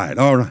his side.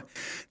 All right.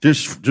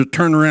 Just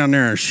turn around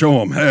there and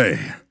show him.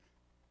 Hey,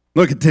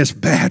 look at this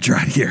badge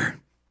right here.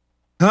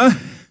 Huh?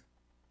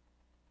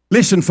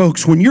 Listen,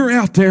 folks, when you're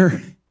out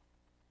there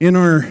in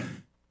our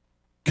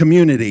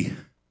community,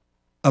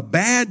 a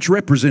badge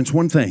represents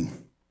one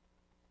thing: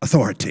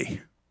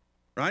 authority.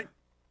 Right?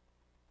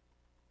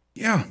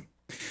 Yeah.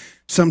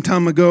 Some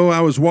time ago,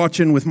 I was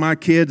watching with my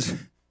kids.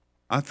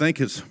 I think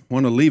it's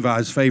one of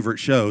Levi's favorite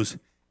shows,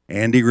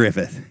 Andy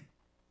Griffith,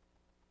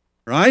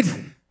 right?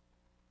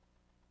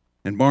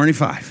 And Barney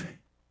Fife.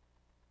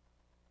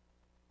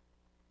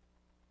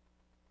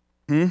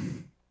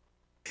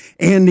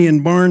 Andy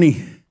and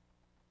Barney,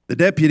 the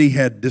deputy,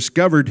 had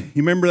discovered,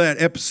 you remember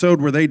that episode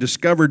where they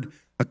discovered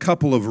a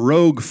couple of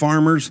rogue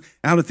farmers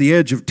out at the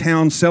edge of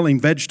town selling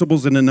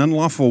vegetables in an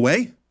unlawful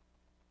way?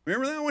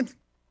 Remember that one?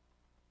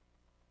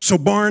 So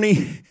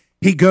Barney,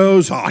 he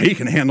goes, he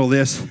can handle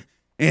this.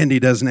 Andy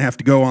doesn't have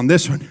to go on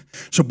this one.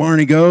 So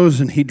Barney goes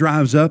and he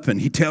drives up and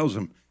he tells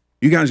them,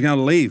 you guys got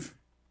to leave.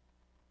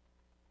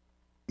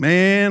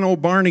 Man,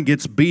 old Barney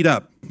gets beat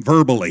up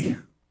verbally.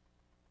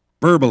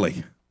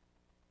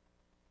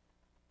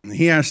 And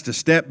he has to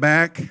step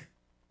back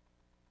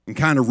and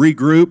kind of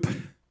regroup.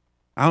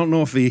 I don't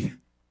know if he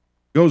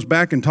goes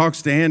back and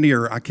talks to Andy,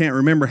 or I can't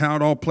remember how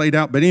it all played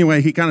out. But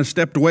anyway, he kind of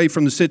stepped away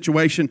from the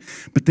situation.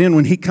 But then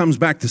when he comes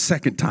back the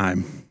second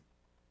time,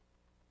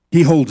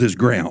 he holds his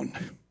ground,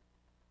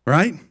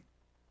 right?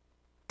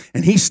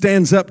 And he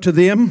stands up to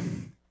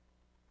them,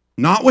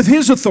 not with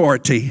his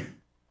authority,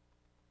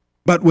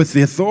 but with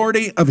the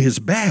authority of his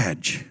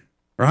badge,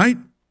 right?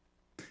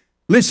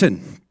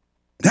 Listen,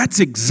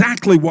 that's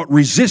exactly what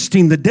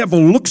resisting the devil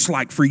looks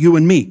like for you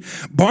and me.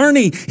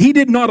 Barney, he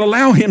did not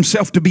allow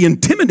himself to be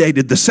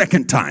intimidated the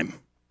second time.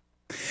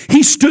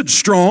 He stood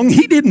strong.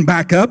 He didn't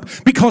back up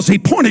because he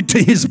pointed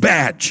to his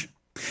badge.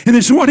 And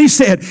this is what he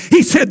said.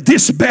 He said,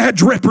 this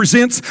badge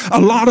represents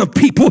a lot of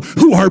people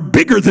who are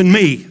bigger than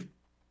me.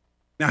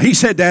 Now, he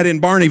said that in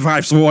Barney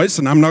Fife's voice,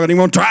 and I'm not even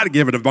going to try to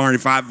give it a Barney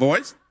Fife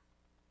voice.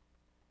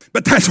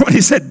 But that's what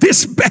he said.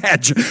 This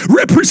badge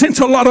represents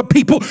a lot of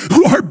people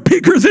who are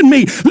bigger than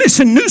me.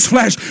 Listen,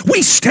 newsflash,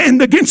 we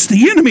stand against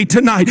the enemy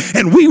tonight,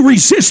 and we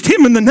resist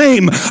him in the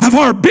name of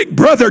our big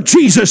brother,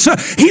 Jesus.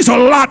 He's a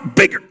lot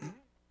bigger.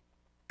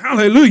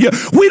 Hallelujah.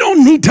 We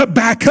don't need to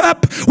back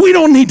up. We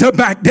don't need to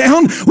back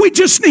down. We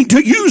just need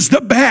to use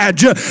the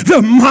badge,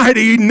 the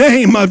mighty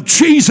name of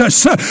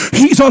Jesus.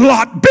 He's a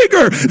lot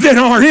bigger than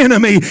our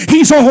enemy.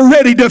 He's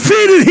already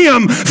defeated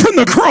him from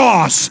the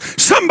cross.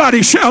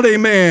 Somebody shout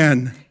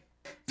amen.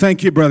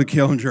 Thank you, Brother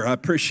Killinger. I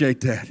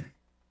appreciate that.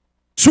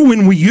 So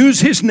when we use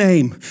his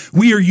name,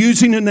 we are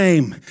using a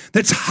name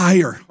that's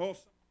higher.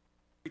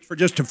 For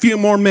just a few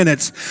more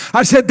minutes.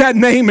 I said that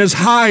name is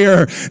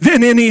higher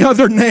than any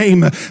other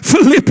name.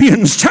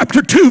 Philippians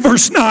chapter 2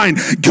 verse 9.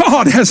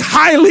 God has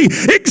highly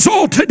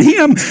exalted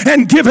him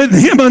and given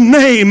him a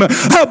name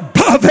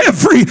above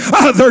every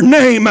other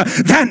name.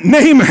 That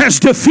name has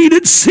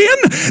defeated sin.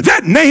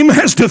 That name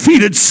has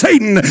defeated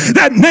Satan.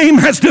 That name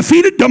has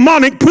defeated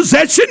demonic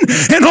possession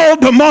and all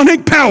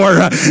demonic power.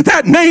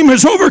 That name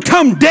has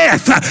overcome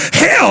death,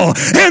 hell,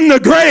 and the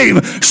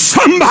grave.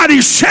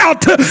 Somebody shout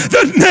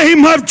the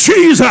name of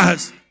Jesus.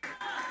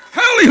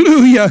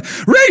 Hallelujah.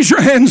 Raise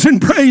your hands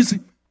and praise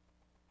him.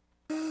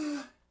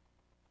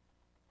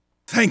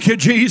 Thank you,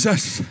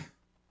 Jesus.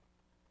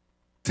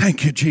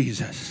 Thank you,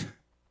 Jesus.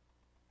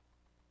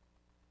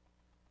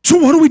 So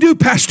what do we do,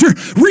 Pastor?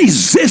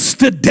 Resist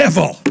the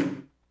devil.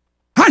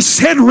 I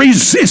said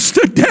resist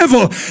the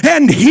devil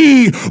and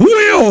he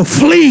will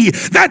flee.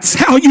 That's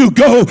how you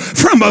go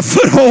from a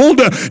foothold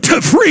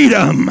to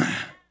freedom.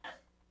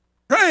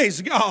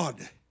 Praise God.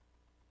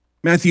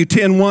 Matthew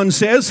 10:1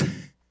 says,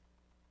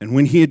 and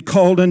when he had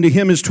called unto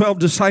him his 12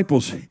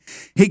 disciples,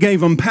 he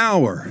gave them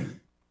power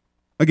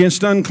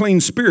against unclean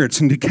spirits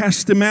and to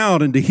cast them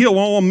out and to heal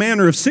all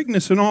manner of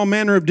sickness and all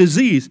manner of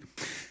disease.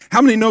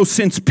 How many know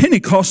since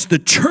Pentecost the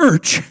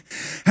church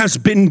has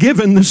been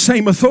given the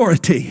same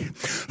authority?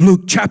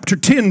 Luke chapter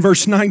 10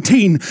 verse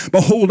 19,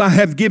 behold, I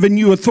have given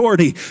you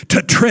authority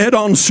to tread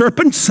on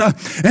serpents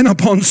and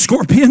upon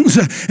scorpions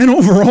and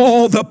over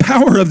all the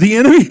power of the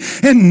enemy,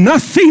 and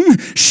nothing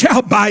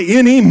shall by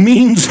any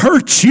means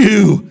hurt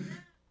you.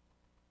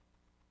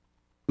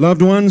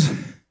 Loved ones,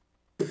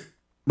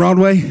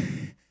 Broadway,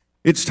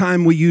 it's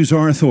time we use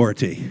our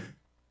authority.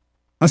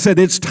 I said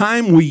it's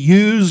time we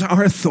use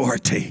our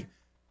authority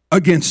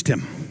against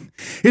him.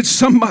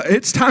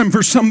 It's time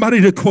for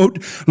somebody to quote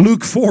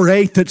Luke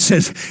 4:8 that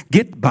says,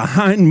 get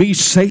behind me,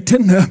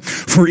 Satan,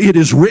 for it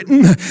is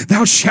written,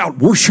 thou shalt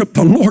worship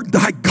the Lord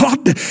thy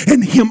God,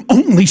 and him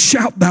only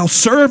shalt thou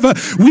serve.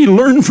 We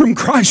learn from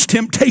Christ's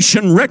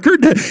temptation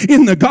record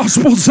in the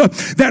Gospels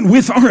that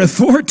with our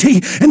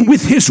authority and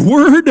with his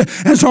word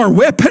as our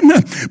weapon,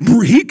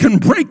 he can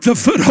break the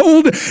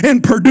foothold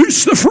and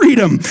produce the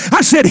freedom.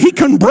 I said he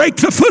can break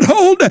the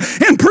foothold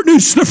and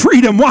produce the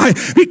freedom. Why?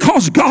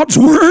 Because God's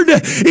word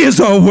is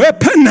a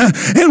weapon,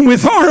 and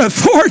with our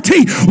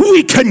authority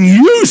we can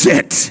use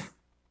it.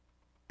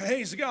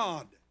 Praise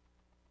God.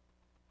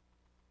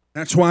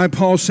 That's why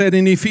Paul said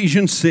in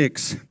Ephesians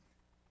 6,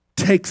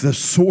 take the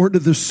sword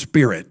of the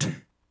Spirit,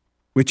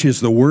 which is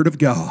the word of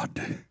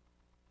God.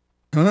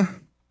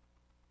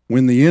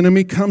 When the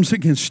enemy comes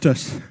against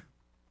us,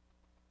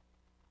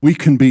 we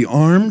can be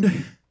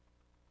armed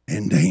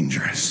and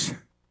dangerous.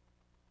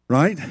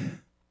 Right?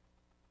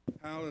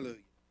 Hallelujah.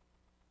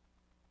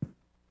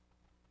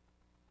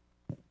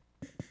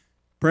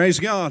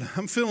 Praise God.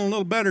 I'm feeling a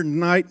little better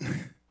tonight.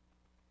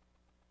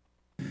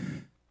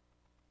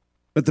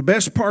 But the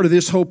best part of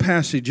this whole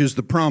passage is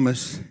the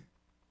promise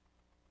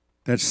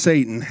that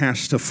Satan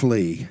has to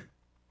flee.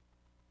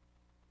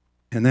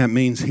 And that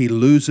means he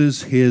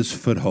loses his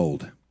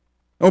foothold.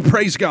 Oh,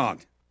 praise God.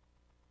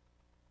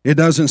 It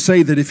doesn't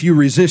say that if you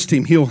resist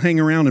him, he'll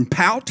hang around and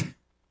pout.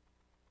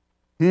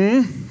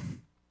 It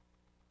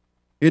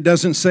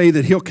doesn't say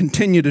that he'll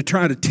continue to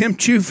try to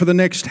tempt you for the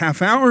next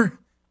half hour.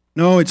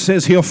 No, it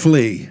says he'll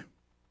flee.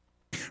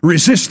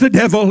 Resist the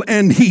devil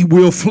and he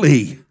will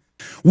flee.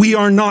 We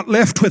are not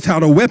left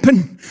without a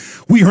weapon.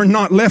 We are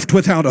not left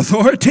without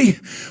authority.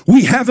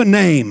 We have a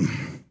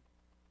name.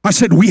 I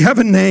said we have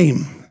a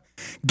name.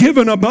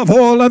 given above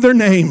all other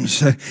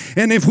names.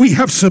 And if we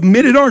have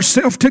submitted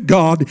ourselves to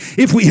God,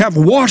 if we have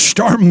washed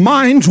our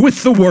minds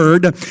with the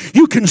Word,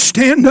 you can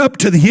stand up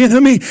to the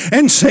enemy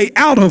and say,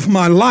 out of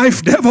my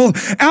life, devil,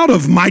 out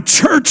of my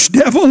church,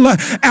 devil,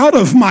 out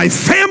of my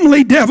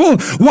family, devil.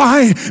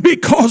 Why?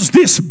 Because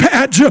this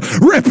badge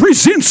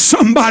represents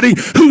somebody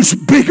who's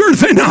bigger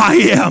than I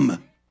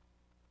am.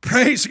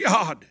 Praise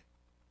God.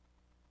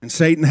 And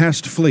Satan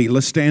has to flee.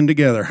 Let's stand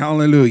together.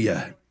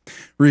 Hallelujah.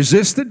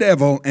 Resist the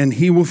devil and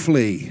he will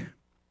flee.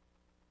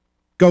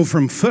 Go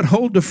from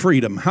foothold to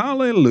freedom.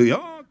 Hallelujah.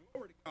 Oh,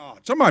 glory to God.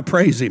 Somebody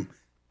praise him.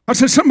 I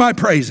said, somebody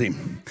praise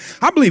him.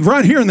 I believe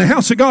right here in the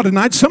house of God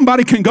tonight,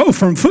 somebody can go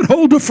from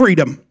foothold to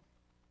freedom.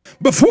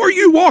 Before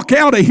you walk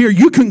out of here,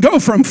 you can go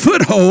from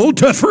foothold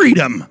to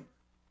freedom.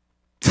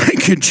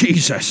 Thank you,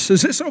 Jesus.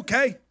 Is this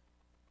okay?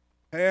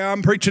 Hey,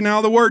 I'm preaching out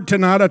of the Word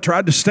tonight. I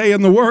tried to stay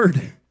in the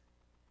Word.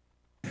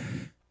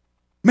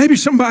 Maybe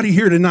somebody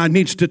here tonight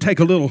needs to take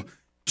a little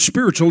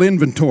spiritual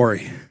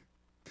inventory.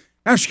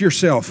 Ask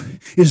yourself,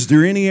 is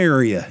there any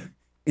area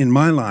in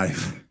my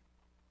life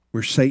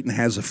where Satan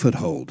has a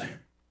foothold?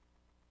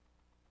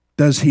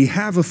 Does he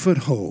have a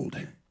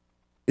foothold?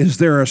 Is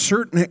there a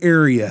certain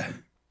area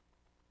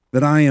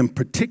that I am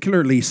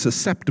particularly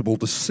susceptible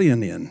to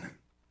sin in?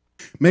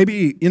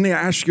 Maybe you need to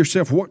ask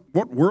yourself,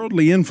 what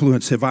worldly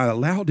influence have I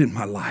allowed in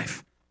my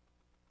life?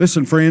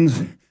 Listen,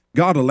 friends,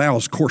 God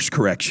allows course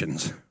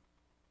corrections,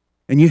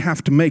 and you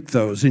have to make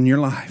those in your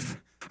life.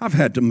 I've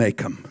had to make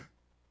them.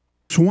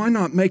 So why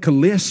not make a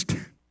list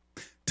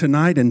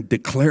tonight and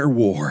declare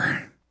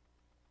war?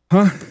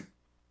 Huh?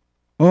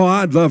 Oh,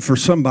 I'd love for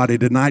somebody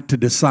tonight to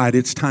decide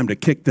it's time to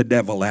kick the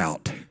devil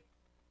out.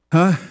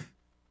 Huh?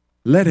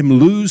 Let him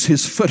lose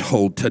his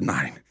foothold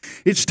tonight.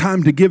 It's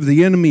time to give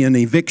the enemy an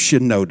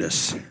eviction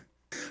notice.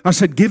 I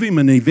said, give him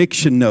an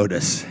eviction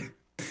notice.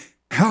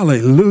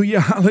 Hallelujah,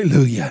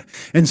 hallelujah.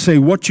 And say,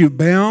 what you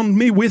bound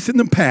me with in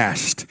the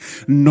past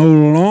no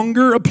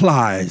longer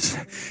applies.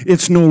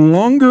 It's no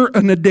longer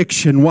an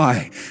addiction.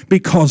 Why?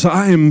 Because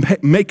I am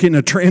making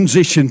a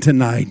transition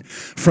tonight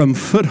from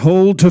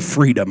foothold to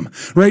freedom.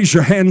 Raise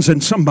your hands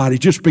and somebody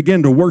just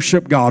begin to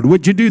worship God.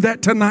 Would you do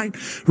that tonight?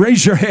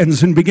 Raise your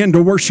hands and begin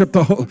to worship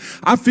the Holy.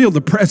 I feel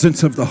the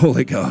presence of the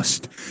Holy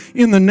Ghost.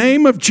 In the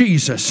name of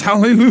Jesus,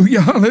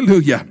 hallelujah,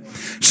 hallelujah.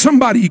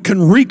 Somebody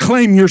can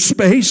reclaim your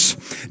space.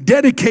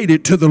 Dedicate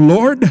it to the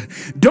Lord.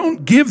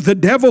 Don't give the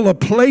devil a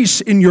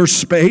place in your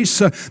space.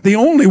 The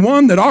only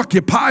one that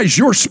occupies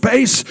your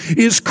space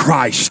is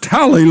Christ.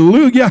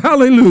 Hallelujah,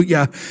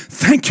 hallelujah.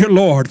 Thank you,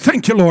 Lord.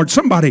 Thank you, Lord.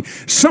 Somebody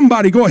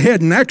go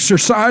ahead and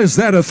exercise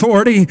that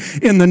authority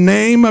in the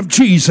name of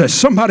Jesus.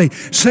 Somebody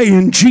say,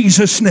 in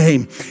Jesus'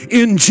 name,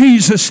 in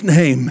Jesus'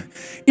 name,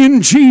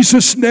 in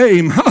Jesus'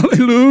 name.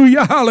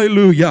 Hallelujah,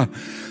 hallelujah.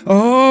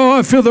 Oh,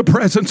 I feel the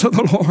presence of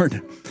the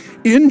Lord.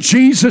 In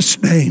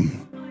Jesus' name.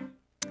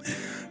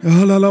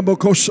 In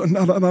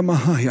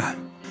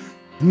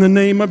the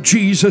name of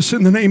Jesus,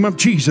 in the name of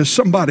Jesus,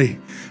 somebody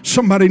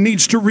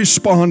needs to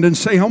respond and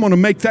say, I want to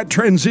make that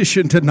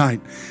transition tonight.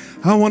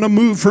 I want to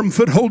move from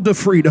foothold to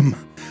freedom.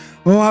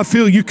 Oh, I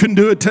feel you can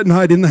do it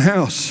tonight in the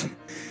house.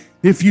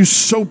 If you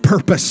so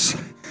purpose.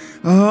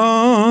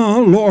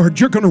 Oh, Lord,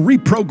 you're going to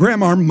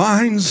reprogram our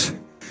minds,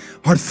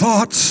 our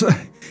thoughts,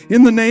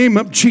 in the name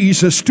of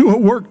Jesus. Do a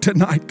work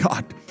tonight,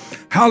 God.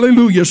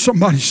 Hallelujah.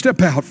 Somebody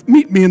step out.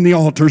 Meet me in the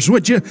altars,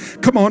 would you?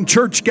 Come on,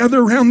 church, gather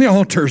around the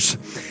altars.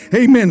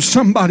 Amen.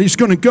 Somebody's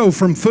going to go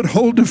from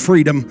foothold to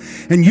freedom,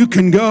 and you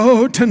can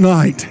go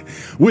tonight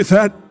with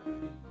that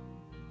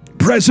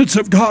presence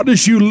of God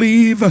as you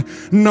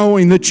leave,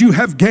 knowing that you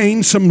have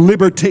gained some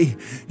liberty.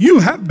 You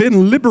have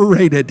been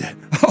liberated.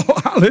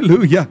 Oh,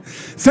 hallelujah.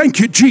 Thank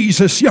you,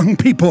 Jesus. Young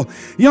people,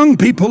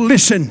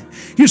 listen.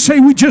 You say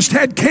we just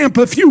had camp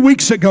a few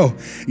weeks ago.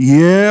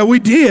 Yeah, we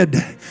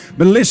did.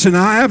 But listen,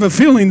 I have a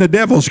feeling the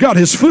devil's got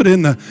his foot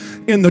in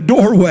the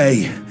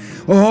doorway.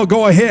 Oh,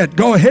 go ahead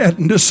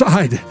and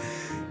decide.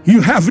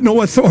 You have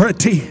no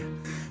authority.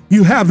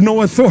 You have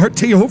no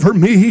authority over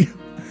me.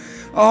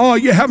 Oh,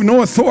 you have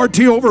no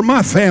authority over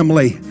my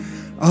family.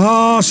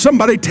 Oh,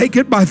 somebody take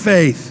it by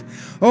faith.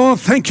 Oh,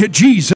 thank you, Jesus.